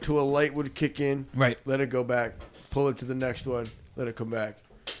it out till a light would kick in. Right. Let it go back. Pull it to the next one. Let it come back.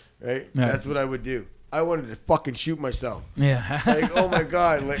 Right. Yeah. That's what I would do. I wanted to fucking shoot myself. Yeah. Like, oh my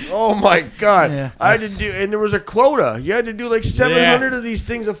God. Like, oh my God. Yeah. I had to do, and there was a quota. You had to do like 700 of these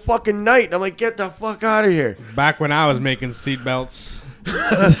things a fucking night. And I'm like, get the fuck out of here. Back when I was making seatbelts,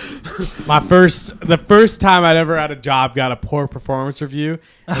 the first time I'd ever had a job got a poor performance review,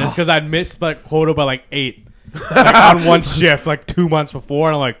 and it's because I'd missed like quota by like 8, like on one shift, like 2 months before,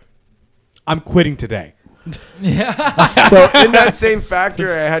 and I'm like, I'm quitting today. Yeah. So in that same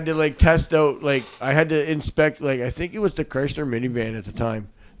factory, I had to like test out, like I had to inspect, like I think it was the Chrysler minivan at the time,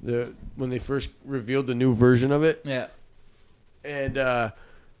 when they first revealed the new version of it. Yeah. And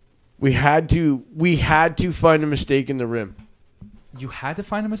we had to find a mistake in the rim. You had to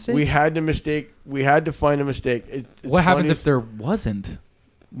find a mistake? We had to find a mistake. What happens if there wasn't?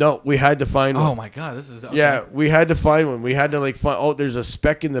 No, we had to find one. Oh my God, this is okay. Yeah, we had to find one. We had to like find, there's a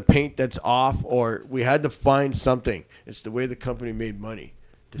speck in the paint that's off, or we had to find something. It's the way the company made money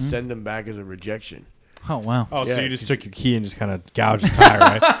to send them back as a rejection. Oh wow. Oh, Yeah, so you just took your key and just kind of gouged the tire,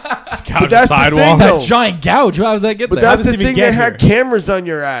 right? Just gouged the that's the sidewall. thing, That though. giant gouge. How does that get But there? that's does the it even thing. get They had here? cameras on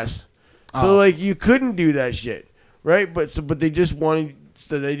your ass, so like you couldn't do that shit, right? But they just wanted,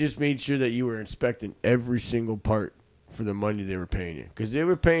 so they just made sure that you were inspecting every single part for the money they were paying you, because they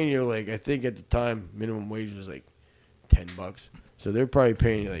were paying you like, I think at the time minimum wage was like $10, so they're probably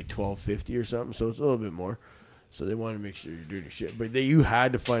paying you like $12.50 or something. So it's a little bit more. So they wanted to make sure you're doing your shit, but you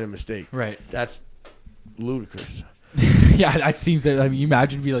had to find a mistake. Right. That's ludicrous. Yeah, that seems that. I mean, you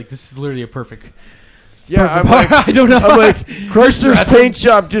imagine be like, this is literally a perfect. Yeah, I'm perfect like, I don't know. I'm like, Chrysler's paint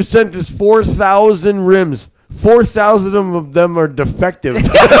shop just sent us 4,000 rims. 4,000 of them are defective. There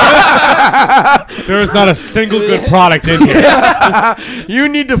is not a single good product in here. You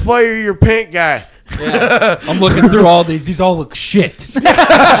need to fire your paint guy. Yeah. I'm looking through all these. These all look shit. Shit,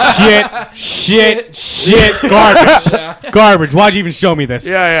 garbage. Garbage. Why'd you even show me this?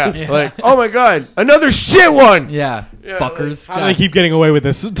 Yeah. Yeah. Like, oh my God, another shit one. Yeah. Yeah, Fuckers. How do they keep getting away with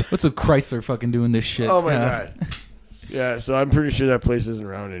this? What's with Chrysler fucking doing this shit? Oh my God. Yeah, so I'm pretty sure that place isn't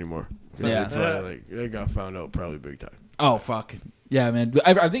around anymore. Yeah. They got found out probably big time. Oh fuck. Yeah, man.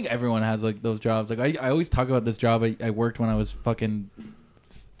 I think everyone has like those jobs. Like I always talk about this job I worked when I was fucking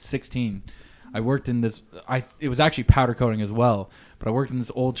 16. I worked in this. It was actually powder coating as well, but I worked in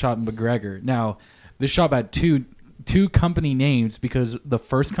this old shop in McGregor. Now, this shop had two company names because the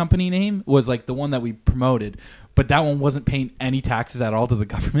first company name was like the one that we promoted, but that one wasn't paying any taxes at all to the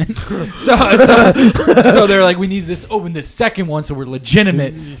government. so they're like, we need to open this second one so we're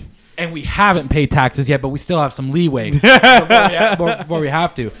legitimate. And we haven't paid taxes yet, but we still have some leeway before we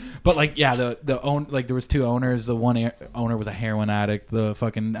have to. But like, yeah, there was two owners. The one owner was a heroin addict. The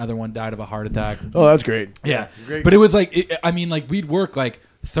fucking other one died of a heart attack. Oh, that's great. Yeah. Great. But it was like, I mean, like we'd work like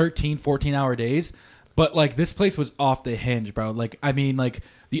 13, 14-hour days. But like this place was off the hinge, bro. Like, I mean, like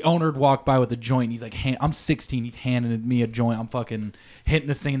the owner would walk by with a joint. He's like, I'm 16. He's handing me a joint. I'm fucking hitting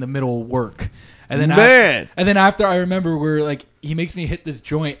this thing in the middle of work. And then after I remember, he makes me hit this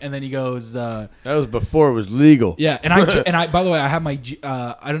joint, and then he goes, that was before it was legal. Yeah, and I by the way, I have my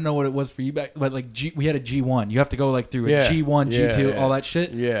I don't know what it was for you, but like we had a G1. You have to go like through a G1, G2, all that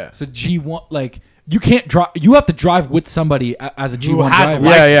shit. Yeah. So G1, like you can't drive. You have to drive with somebody as a G1 driver.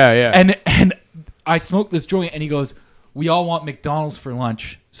 Yeah. And I smoked this joint, and he goes, we all want McDonald's for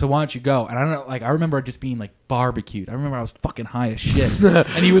lunch, so why don't you go? And I don't know, like I remember just being like barbecued. I remember I was fucking high as shit.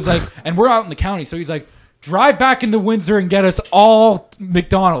 And he was like, and we're out in the county, so he's like, drive back into Windsor and get us all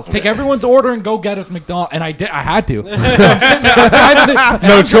McDonald's. Take everyone's order and go get us McDonald's. And I did. I had to. So I'm sitting there, I'm driving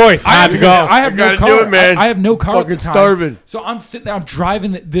No choice. I had to go. I have no car. Do it, man. I have no car. Fucking at the time. starving. So I'm sitting there. I'm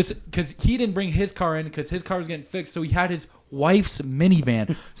driving this because he didn't bring his car in because his car was getting fixed. So he had his wife's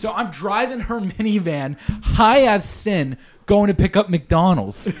minivan. So I'm driving her minivan, high as sin, going to pick up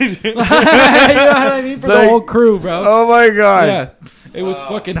McDonald's. You know what I mean? For the whole crew, bro. Oh my God. Yeah. It was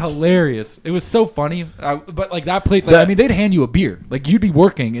fucking hilarious. It was so funny. But like that place, like, I mean, they'd hand you a beer. Like you'd be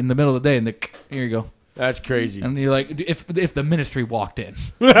working in the middle of the day and here you go. That's crazy. And you're like, if the ministry walked in.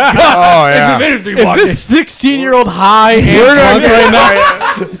 Oh yeah. If the ministry Is walked in. this 16-year-old high?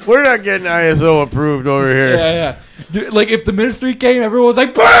 We're not getting ISO approved over here. Yeah. Dude, like if the ministry came, everyone was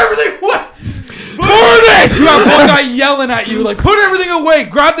like, put everything away. Burn it! You have one guy yelling at you, like, put everything away.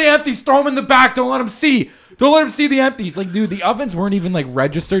 Grab the empties, throw them in the back. Don't let them see. Don't let them see the empties. Like, dude, the ovens weren't even like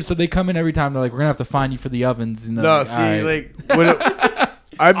registered, so they come in every time. They're like, we're gonna have to fine you for the ovens. And no, like, see, right. like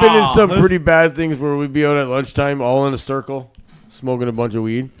I've been in some pretty bad things where we'd be out at lunchtime, all in a circle, smoking a bunch of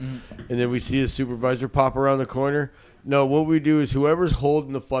weed, and then we see a supervisor pop around the corner. No, what we do is whoever's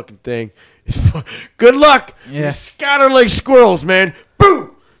holding the fucking thing is good luck. Yeah. We scatter like squirrels, man.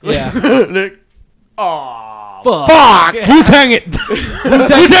 Boom. Yeah. Like, aw. Fuck! Wu-Tang it!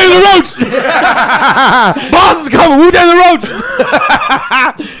 Wu-Tang the roach! Boss is coming! Wu-Tang the roach!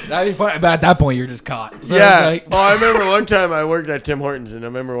 That'd be funny, but at that point, you're just caught. So Yeah. like, Oh, I remember one time I worked at Tim Hortons, and I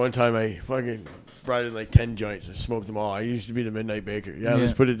remember one time I fucking brought in like 10 joints and smoked them all. I used to be the midnight baker. Yeah,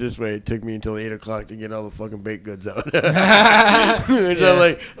 let's put it this way. It took me until 8 o'clock to get all the fucking baked goods out. So I'm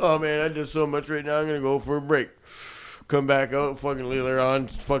like, oh, man, I did so much right now. I'm going to go for a break. Come back out, fucking later on,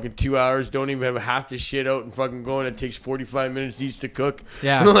 fucking 2 hours. Don't even have half the shit out and fucking going. It takes 45 minutes each to cook.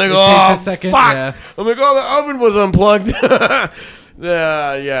 Yeah. I'm like, it oh, takes a second. fuck. Yeah. I'm like, oh, the oven was unplugged.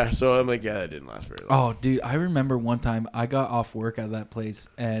 Yeah. So I'm like, yeah, that didn't last very long. Oh, dude, I remember one time I got off work at that place,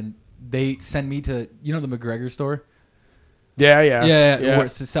 and they sent me to, you know, the McGregor store? Yeah. Where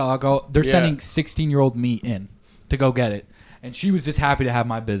it's to sell alcohol. They're sending 16-year-old me in to go get it. And she was just happy to have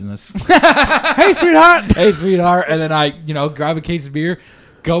my business. Hey, sweetheart. Hey, sweetheart. And then I, grab a case of beer,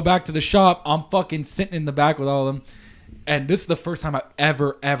 go back to the shop. I'm fucking sitting in the back with all of them. And this is the first time I've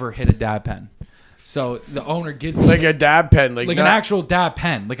ever hit a dab pen. So the owner gives me like a dab pen, like an actual dab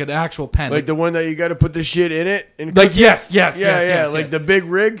pen, like an actual pen, like the one that you got to put the shit in it. And like yes, like the big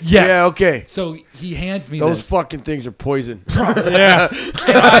rig. Yes. Yeah, okay. So he hands me those this. fucking things are poison. Yeah.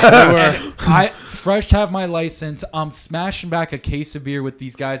 I fresh have my license. I'm smashing back a case of beer with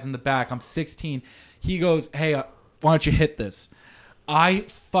these guys in the back. I'm 16. He goes, hey, why don't you hit this? I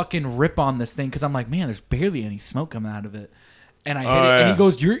fucking rip on this thing because I'm like, man, there's barely any smoke coming out of it. And I hit it, and he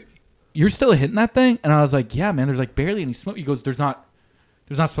goes, You're still hitting that thing? And I was like, yeah, man, there's like barely any smoke. He goes, there's not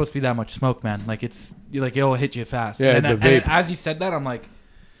supposed to be that much smoke, man. Like it'll hit you fast. Yeah, and then as he said that, I'm like,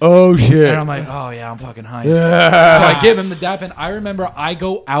 oh shit. And I'm like, oh yeah, I'm fucking high. Yeah. So I give him the dab, and I remember I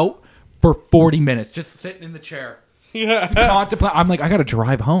go out for 40 minutes, just sitting in the chair. Contemplate. I'm like, I gotta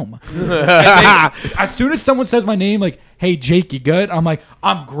drive home. As soon as someone says my name, like, hey Jake, you good? I'm like,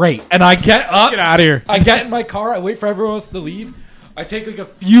 I'm great. And I get up. Get out of here. I get in my car. I wait for everyone else to leave. I take like a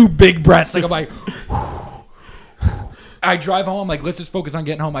few big breaths. Like I'm like, I drive home. I'm like, let's just focus on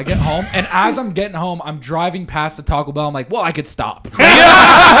getting home. I get home, and as I'm getting home, I'm driving past the Taco Bell. I'm like, well, I could stop.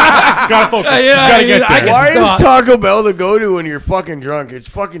 Gotta focus. Gotta get there. Why is Taco Bell the go-to when you're fucking drunk? It's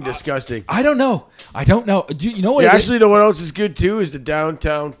fucking disgusting. I don't know. Do you know what? You actually know what else is good too? Is the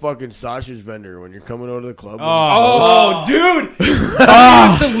downtown fucking sausage vendor when you're coming out of the club. Oh, dude! I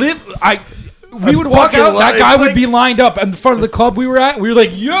used to live. We would walk out. That guy would be lined up in front of the club we were at. We were like,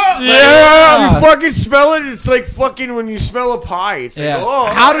 yeah. You fucking smell it. It's like fucking when you smell a pie. It's like, oh.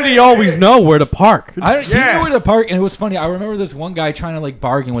 How did he always know where to park? He knew where to park, and it was funny. I remember this one guy trying to like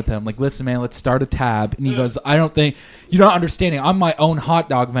bargain with him. Like, listen, man, let's start a tab. And he goes, I don't think you're not understanding. I'm my own hot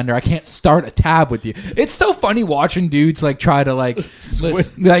dog vendor. I can't start a tab with you. It's so funny watching dudes like try to like,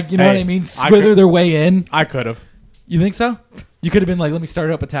 like you know what I mean, slither their way in. I could have. You think so? You could have been like, let me start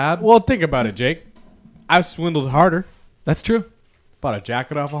up a tab. Well, think about it, Jake. I've swindled harder. That's true. Bought a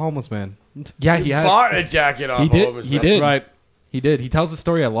jacket off a homeless man. Yeah, he has. Bought a jacket off a homeless man. He did. That's right. He did. He tells the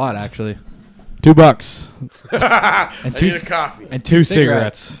story a lot, actually. $2. And two coffee. And two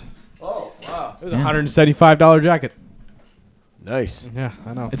cigarettes. Oh, wow. It was a $175 jacket. Nice. Yeah,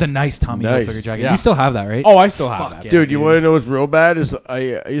 I know. It's a nice Tommy Hilfiger jacket. Yeah. You still have that, right? Oh, I still have that. Yeah, Dude, you want to know what's real bad? Is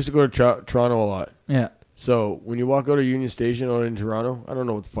I used to go to Toronto a lot. Yeah. So when you walk out of Union Station out in Toronto, I don't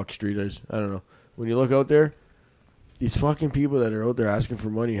know what the fuck street is. I don't know. When you look out there, these fucking people that are out there asking for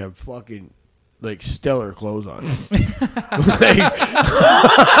money have fucking like stellar clothes on. They got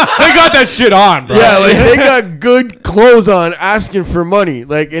that shit on, bro. Yeah, like they got good clothes on asking for money.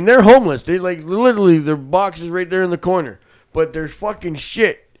 Like, and they're homeless. They like literally their box is right there in the corner. But their fucking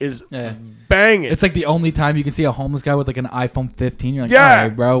shit is banging. It's like the only time you can see a homeless guy with like an iPhone 15. You're like, yeah, all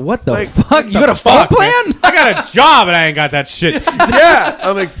right, bro, what the like, fuck? You got a phone plan? I got a job and I ain't got that shit. Yeah,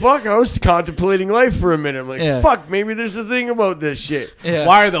 I'm like, fuck. I was contemplating life for a minute. I'm like, fuck. Maybe there's a thing about this shit. Yeah.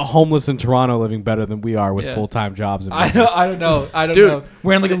 Why are the homeless in Toronto living better than we are with full-time jobs? And I don't know.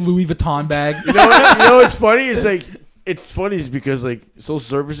 Wearing like a Louis Vuitton bag. You know what's funny? It's like is because like social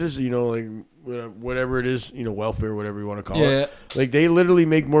services, like whatever it is, welfare, whatever you want to call it. Like they literally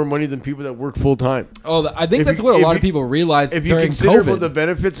make more money than people that work full time. Oh, I think that's what a lot of people realize if you during consider COVID. the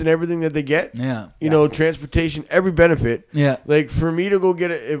benefits and everything that they get. Yeah. Transportation, every benefit. Yeah. Like for me to go get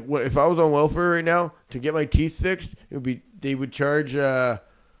it, if I was on welfare right now to get my teeth fixed, they would charge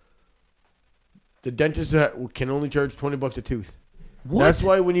The dentist can only charge $20 a tooth. What? That's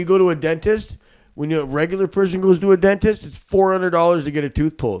why when you go to a dentist, when a regular person goes to a dentist, it's $400 to get a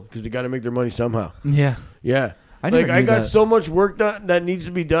tooth pulled because they got to make their money somehow. Yeah. Yeah. I got so much work done that needs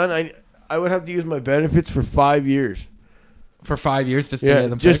to be done. I would have to use my benefits for 5 years. For 5 years just to get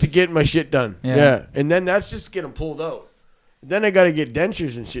them just fixed? to get my shit done. Yeah. And then that's just to get them pulled out. Then I got to get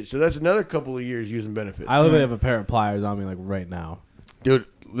dentures and shit. So that's another couple of years using benefits. I literally have a pair of pliers on me like right now. Dude,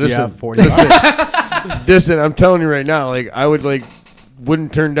 listen. 40. Listen, I'm telling you right now, like I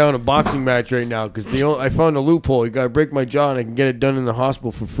wouldn't turn down a boxing match right now because I found a loophole. You got to break my jaw and I can get it done in the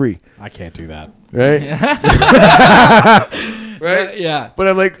hospital for free. I can't do that. Right? Right? Yeah. But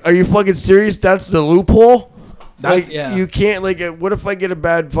I'm like, are you fucking serious? That's the loophole? That's, like, you can't, like, what if I get a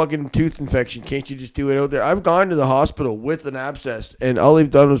bad fucking tooth infection? Can't you just do it out there? I've gone to the hospital with an abscess, and all they've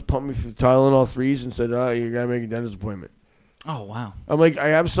done was pump me for Tylenol 3s and said, you got to make a dentist appointment. Oh, wow. I'm like, I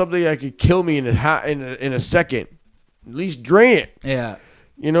have something that could kill me in a second. At least drain it. Yeah.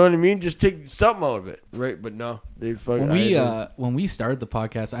 You know what I mean? Just take something out of it. Right? But no. They fucking, when we started the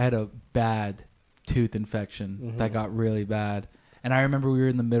podcast, I had a bad tooth infection that got really bad. And I remember we were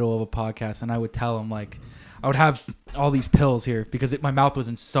in the middle of a podcast, and I would tell him, like, I would have all these pills here because my mouth was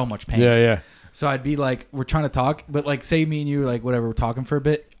in so much pain. Yeah. So I'd be like, we're trying to talk, but like, say me and you, like, whatever, we're talking for a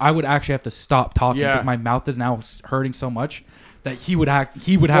bit. I would actually have to stop talking because my mouth is now hurting so much that he would have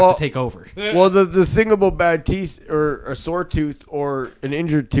to take over. Well, the thing about bad teeth or a sore tooth or an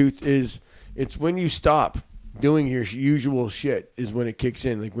injured tooth is it's when you stop doing your usual shit is when it kicks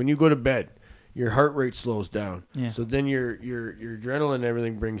in. Like when you go to bed, your heart rate slows down. Yeah. So then your adrenaline and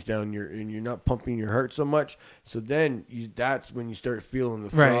everything brings down and you're not pumping your heart so much. So then that's when you start feeling the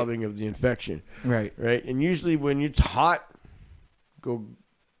throbbing of the infection. Right. Right. And usually when it's hot, go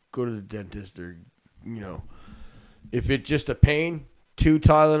to the dentist or, if it's just a pain, 2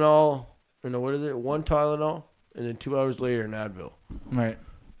 Tylenol, what is it? 1 Tylenol, and then 2 hours later an Advil. Right.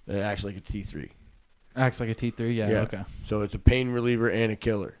 It acts like a T3. Acts like a T3, yeah. Okay. So it's a pain reliever and a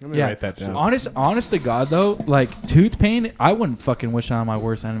killer. Let me write that down. Honest to God, though, like tooth pain, I wouldn't fucking wish on my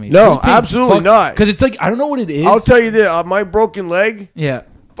worst enemy. No, absolutely not. Because it's like, I don't know what it is. I'll tell you this, my broken leg, yeah,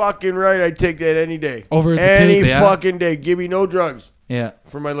 fucking right, I'd take that any day. Over the any tooth, yeah? fucking day. Give me no drugs. Yeah.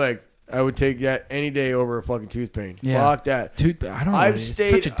 For my leg. I would take that any day over a fucking tooth pain. Yeah. Fuck that. I don't know. It's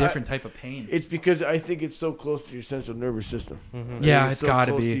such a different type of pain. It's because I think it's so close to your central nervous system. Mm-hmm. Yeah, it's got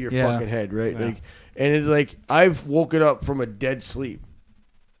to be. To your fucking head, right? Yeah. Like, and it's like I've woken up from a dead sleep,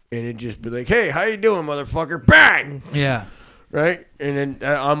 and it just be like, "Hey, how you doing, motherfucker?" Bang. Yeah. Right, and then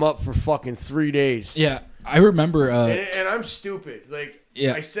I'm up for fucking 3 days. Yeah, I remember. And I'm stupid. Like,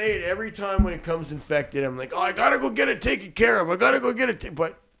 I say it every time when it comes infected. I'm like, "Oh, I gotta go get it taken care of. I gotta go get it,"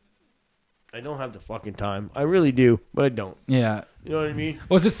 but I don't have the fucking time. I really do, but I don't. Yeah. You know what I mean?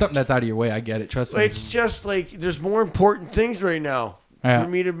 Well, it's just something that's out of your way. I get it. Trust me. It's just like there's more important things right now for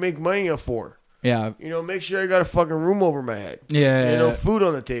me to make money for. Yeah. Make sure I got a fucking room over my head. Yeah. Food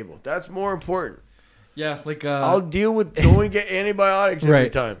on the table. That's more important. Yeah, like I'll deal with going to get antibiotics every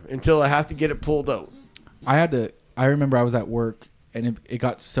time until I have to get it pulled out. I remember I was at work and it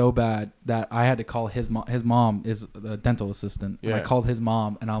got so bad that I had to call his mom. His mom is a dental assistant. Yeah. And I called his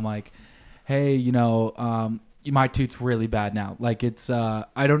mom and I'm like, hey, my tooth's really bad now. Like it's, I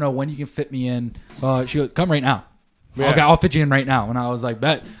don't know when you can fit me in. She goes, come right now. Yeah. Okay, I'll fit you in right now. And I was like,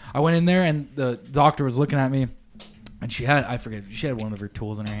 bet. I went in there and the doctor was looking at me and she had one of her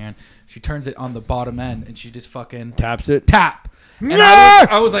tools in her hand. She turns it on the bottom end and she just fucking taps it. Tap. And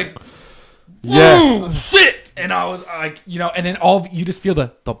I was like, yeah, shit. And I was like, and then you just feel the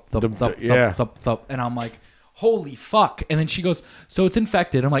thump, thump, thump, thump, thump. And I'm like, holy fuck. And then she goes, so it's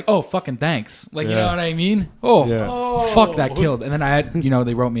infected. I'm like, oh, fucking thanks. Like, you know what I mean? Fuck, that killed. And then I had,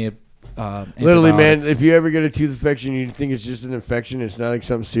 they wrote me literally, man, if you ever get a tooth infection, you think it's just an infection, it's not like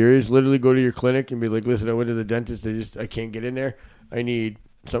something serious, literally go to your clinic and be like, listen, I went to the dentist, I can't get in there. I need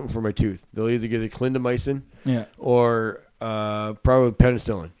something for my tooth. They'll either give you clindamycin or probably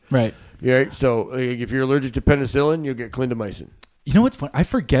penicillin. Right. Yeah. Right? So if you're allergic to penicillin, you'll get clindamycin. You know what's funny? I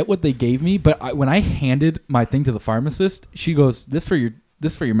forget what they gave me, but when I handed my thing to the pharmacist, she goes, "This for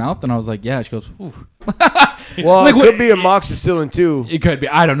your mouth," and I was like, "Yeah." She goes, "Ooh." Well, it could be amoxicillin too. It could be.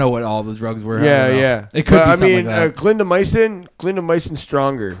 I don't know what all the drugs were. Yeah. It could be something like that. Clindamycin's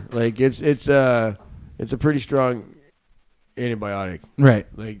stronger. Like it's a pretty strong antibiotic. Right.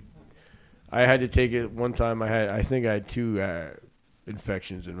 Like I had to take it one time. I think I had 2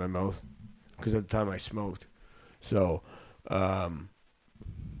 infections in my mouth because at the time I smoked. So. I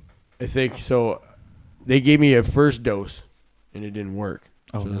think so. They gave me a first dose, and it didn't work.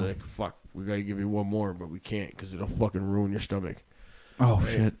 So they're like, "Fuck, we gotta give you one more, but we can't because it'll fucking ruin your stomach." Oh, right?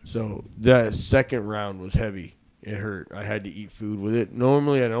 Shit. So the second round was heavy. It hurt. I had to eat food with it.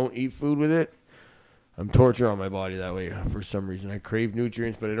 Normally, I don't eat food with it. I'm torturing my body that way for some reason. I crave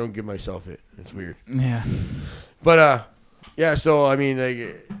nutrients, but I don't give myself it. It's weird. Yeah. But, yeah, so, I mean,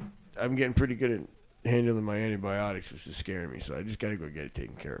 like, I'm getting pretty good at handling my antibiotics, which is scaring me. So I just got to go get it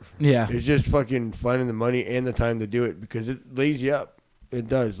taken care of. Yeah. It's just fucking finding the money and the time to do it because it lays you up. It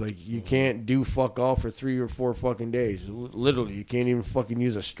does. Like, you can't do fuck all for 3 or 4 fucking days. Literally, you can't even fucking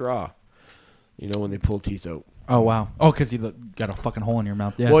use a straw, you know, when they pull teeth out. Oh, wow. Oh, because you got a fucking hole in your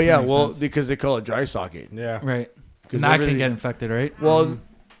mouth. Yeah. Well, yeah, well, because they call it dry socket. Yeah. Right. And that can get infected, right? Well,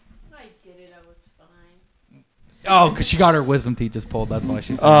 I did it. I was fine. Oh, because she got her wisdom teeth just pulled. That's why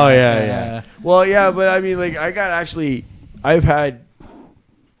she's saying oh, that. yeah. Well, yeah, but I mean, like, I've had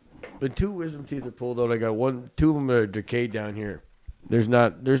the 2 wisdom teeth are pulled out. I got 2 of them are decayed down here. There's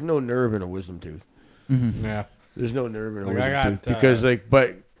no nerve in a wisdom tooth. Mm-hmm. Yeah. There's no nerve in a wisdom tooth. Because, like,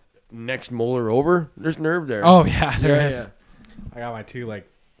 but next molar over, there's nerve there. Oh, yeah, there is. Yeah. I got my 2, like,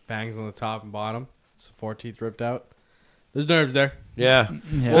 fangs on the top and bottom. So 4 teeth ripped out. There's nerves there. Yeah.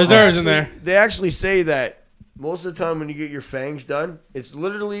 There's nerves in there. They actually say that most of the time when you get your fangs done, it's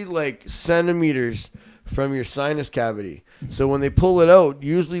literally like centimeters from your sinus cavity. So when they pull it out,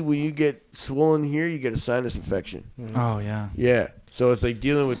 usually when you get swollen here, you get a sinus infection. Oh, yeah. Yeah. So it's like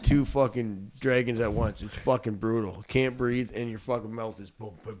dealing with 2 fucking dragons at once. It's fucking brutal. Can't breathe, and your fucking mouth is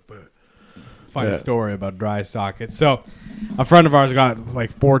boom, boom, boom. Funny story about dry sockets. So a friend of ours got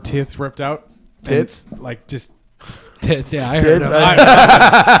like 4 teeth ripped out. Tits? Like just... Tits, yeah, I heard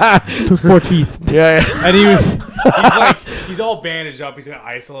about 4 teeth. Yeah. And he's all bandaged up. He's got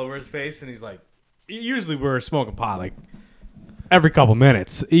ice all over his face, and he's like, usually we're smoking pot like every couple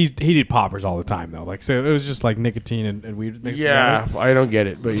minutes. He did poppers all the time though. Like, so it was just like nicotine and weed mixed together. I don't get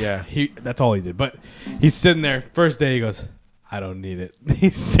it, but yeah. That's all he did. But he's sitting there. First day, he goes, I don't need it.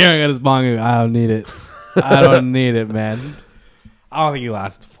 He's staring at his bong and goes, I don't need it. I don't need it, man. I don't think he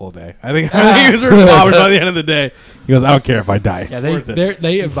lasted the full day. I think he was ripping poppers by the end of the day. He goes, I don't care if I die. Yeah,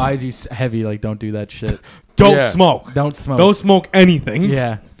 they advise you heavy, like, don't do that shit. Don't smoke. Don't smoke. Don't smoke anything.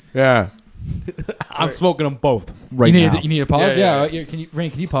 Yeah. Yeah. I'm smoking them both right now. You need a pause? Yeah. Can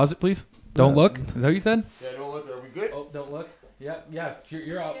you pause it, please? Don't look. Is that what you said? Yeah, don't look. Are we good? Oh, don't look. Yeah.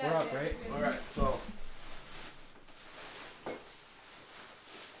 You're up. We're up, right? All right, so.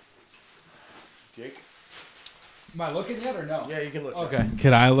 Jake? Am I looking yet or no? Yeah, you can look. Okay.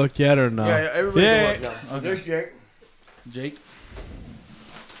 Can I look yet or no? Yeah, everybody can look now. So okay. there's Jake. Jake.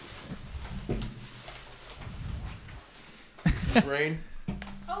 Rain.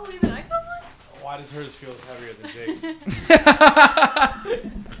 Oh, even I got one? Why does hers feel heavier than Jake's? And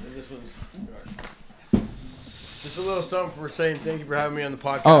this one's just a little something for saying thank you for having me on the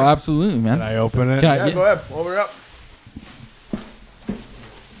podcast. Oh, absolutely, man. Can I open it? Yeah, go ahead. Open it up.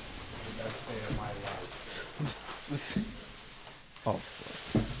 Oh,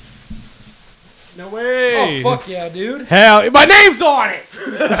 No way. Oh, fuck yeah, dude. Hell, my name's on it.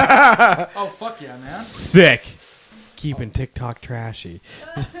 Oh, fuck yeah, man. Sick. Keeping TikTok trashy.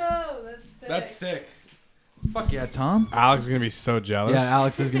 Oh, that's sick. That's sick. Fuck yeah, Tom. Alex is going to be so jealous. Yeah,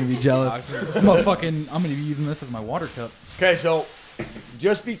 Alex is going to be jealous. I'm going to be using this as my water cup. Okay, so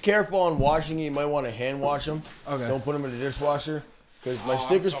just be careful on washing it. You might want to hand wash them. Okay. Don't put them in the dishwasher. Because my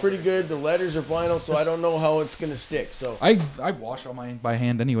sticker's pretty good. The letters are vinyl, so I don't know how it's going to stick. So I wash all mine by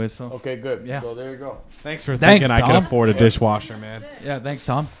hand anyway, so. Okay, good. Yeah. So there you go. Thanks for thinking Tom. I can afford a dishwasher, man. Yeah, thanks,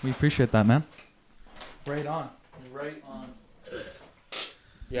 Tom. We appreciate that, man. Right on. Right on.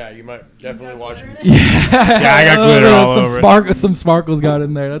 Yeah, you might definitely wash them. Yeah, I got glitter all over it. Some sparkles got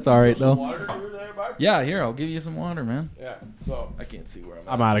in there. That's all right, though. Water there, bud? Yeah, here, I'll give you some water, man. Yeah, so. I can't see where I'm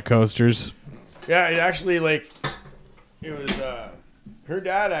at. I'm out of coasters. Yeah, it actually, like, it was, her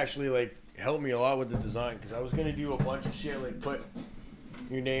dad actually, like, helped me a lot with the design. Because I was going to do a bunch of shit, like, put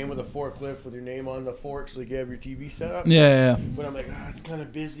your name with a forklift with your name on the forks, like you have your TV set up. Yeah. But I'm like, it's kind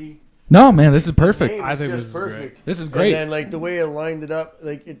of busy. No, man, this is perfect. I think this is perfect. This is great. And then, like, the way I lined it up,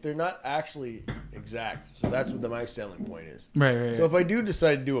 like, they're not actually exact. So that's what my selling point is. Right. So if I do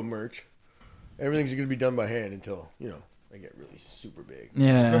decide to do a merch, everything's going to be done by hand until, I get really super big.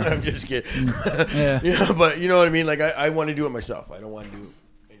 Yeah. I'm just kidding. Yeah. But you know what I mean? Like, I want to do it myself. I don't want to do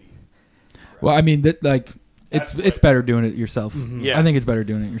any. Well, I mean, it's better doing it yourself. Mm-hmm. Yeah. I think it's better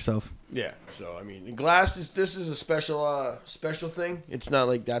doing it yourself. Yeah. So, I mean, this is a special thing. It's not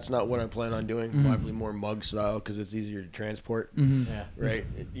like that's not what I plan on doing. Mm-hmm. Probably more mug style because it's easier to transport. Mm-hmm. Yeah.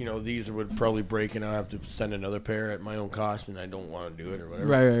 Right. These would probably break and I'll have to send another pair at my own cost and I don't want to do it or whatever.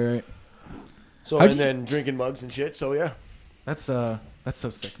 Right. So, then drinking mugs and shit. So, yeah. That's so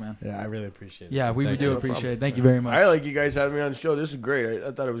sick, man. Yeah, I really appreciate it. Yeah, we do No appreciate problem. it. Thank you very much. I like you guys having me on the show. This is great.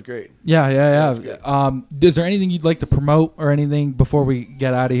 I thought it was great. Yeah. good. Is there anything you'd like to promote or anything before we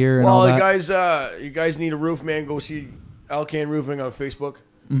get out of here? And all Well, that? you guys need a roof, man. Go see Alcan Roofing on Facebook.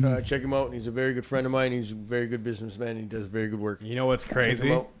 Check him out. He's a very good friend of mine. He's a very good businessman. He does very good work. You know what's Check crazy?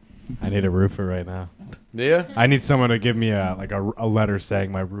 him out. I need a roofer right now. Yeah. I need someone to give me a letter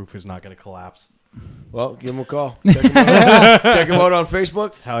saying my roof is not going to collapse. Well, give him a call. Check him out, check him out on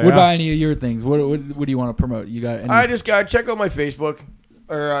Facebook. Hell What about any of your things? What do you want to promote? You got any, I just got check out my Facebook,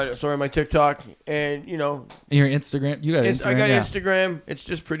 or my TikTok, and your Instagram? You got Instagram? I got yeah. Instagram. It's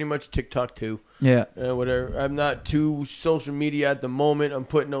just pretty much TikTok too. Yeah. Whatever. I'm not too social media at the moment. I'm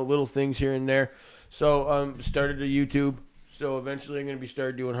putting out little things here and there. So started a YouTube. So eventually I'm going to be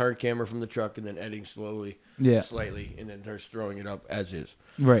started doing hard camera from the truck and then editing slowly, slightly, and then starts throwing it up as is.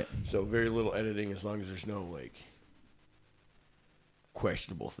 Right. So very little editing as long as there's no like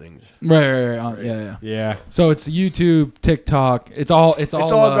questionable things. Right. Yeah. So it's YouTube, TikTok. It's all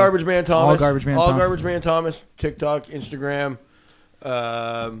Garbageman Thomas. All Garbageman All Thomas. Garbageman Thomas. TikTok, Instagram,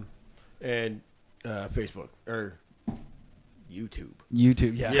 and Facebook or YouTube.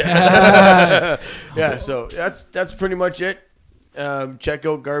 Yeah. Yeah. So that's pretty much it. Check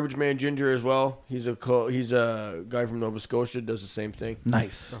out Garbage Man Ginger as well. He's a guy from Nova Scotia. Does the same thing.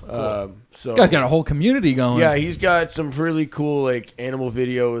 Nice. So You guys got a whole community going. yeah, he's got some really cool like animal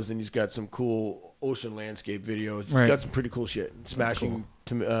videos, and he's got some cool ocean landscape videos. He's got some pretty cool shit. Smashing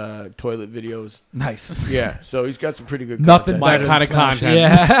toilet videos. Nice. Yeah, so he's got some pretty good Nothing content. My kind of content.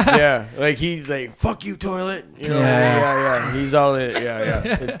 Yeah. Yeah, like he's like, fuck you, toilet. You know, Yeah. He's all in it. Yeah.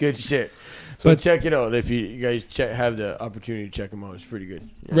 It's good shit. So But- check it out if you guys have the opportunity to check him out. It's pretty good.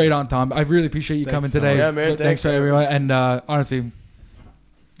 Yeah. Right on, Tom. I really appreciate you Thanks coming so today. much. Yeah, man. Thanks Thanks, everyone. And honestly,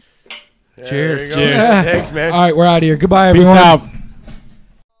 Yeah, cheers. there you go. Cheers. Thanks, man. all right, we're out of here. Goodbye, Peace everyone. out.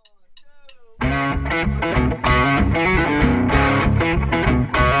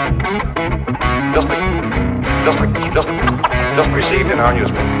 Just received in our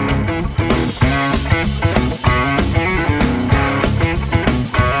newspaper.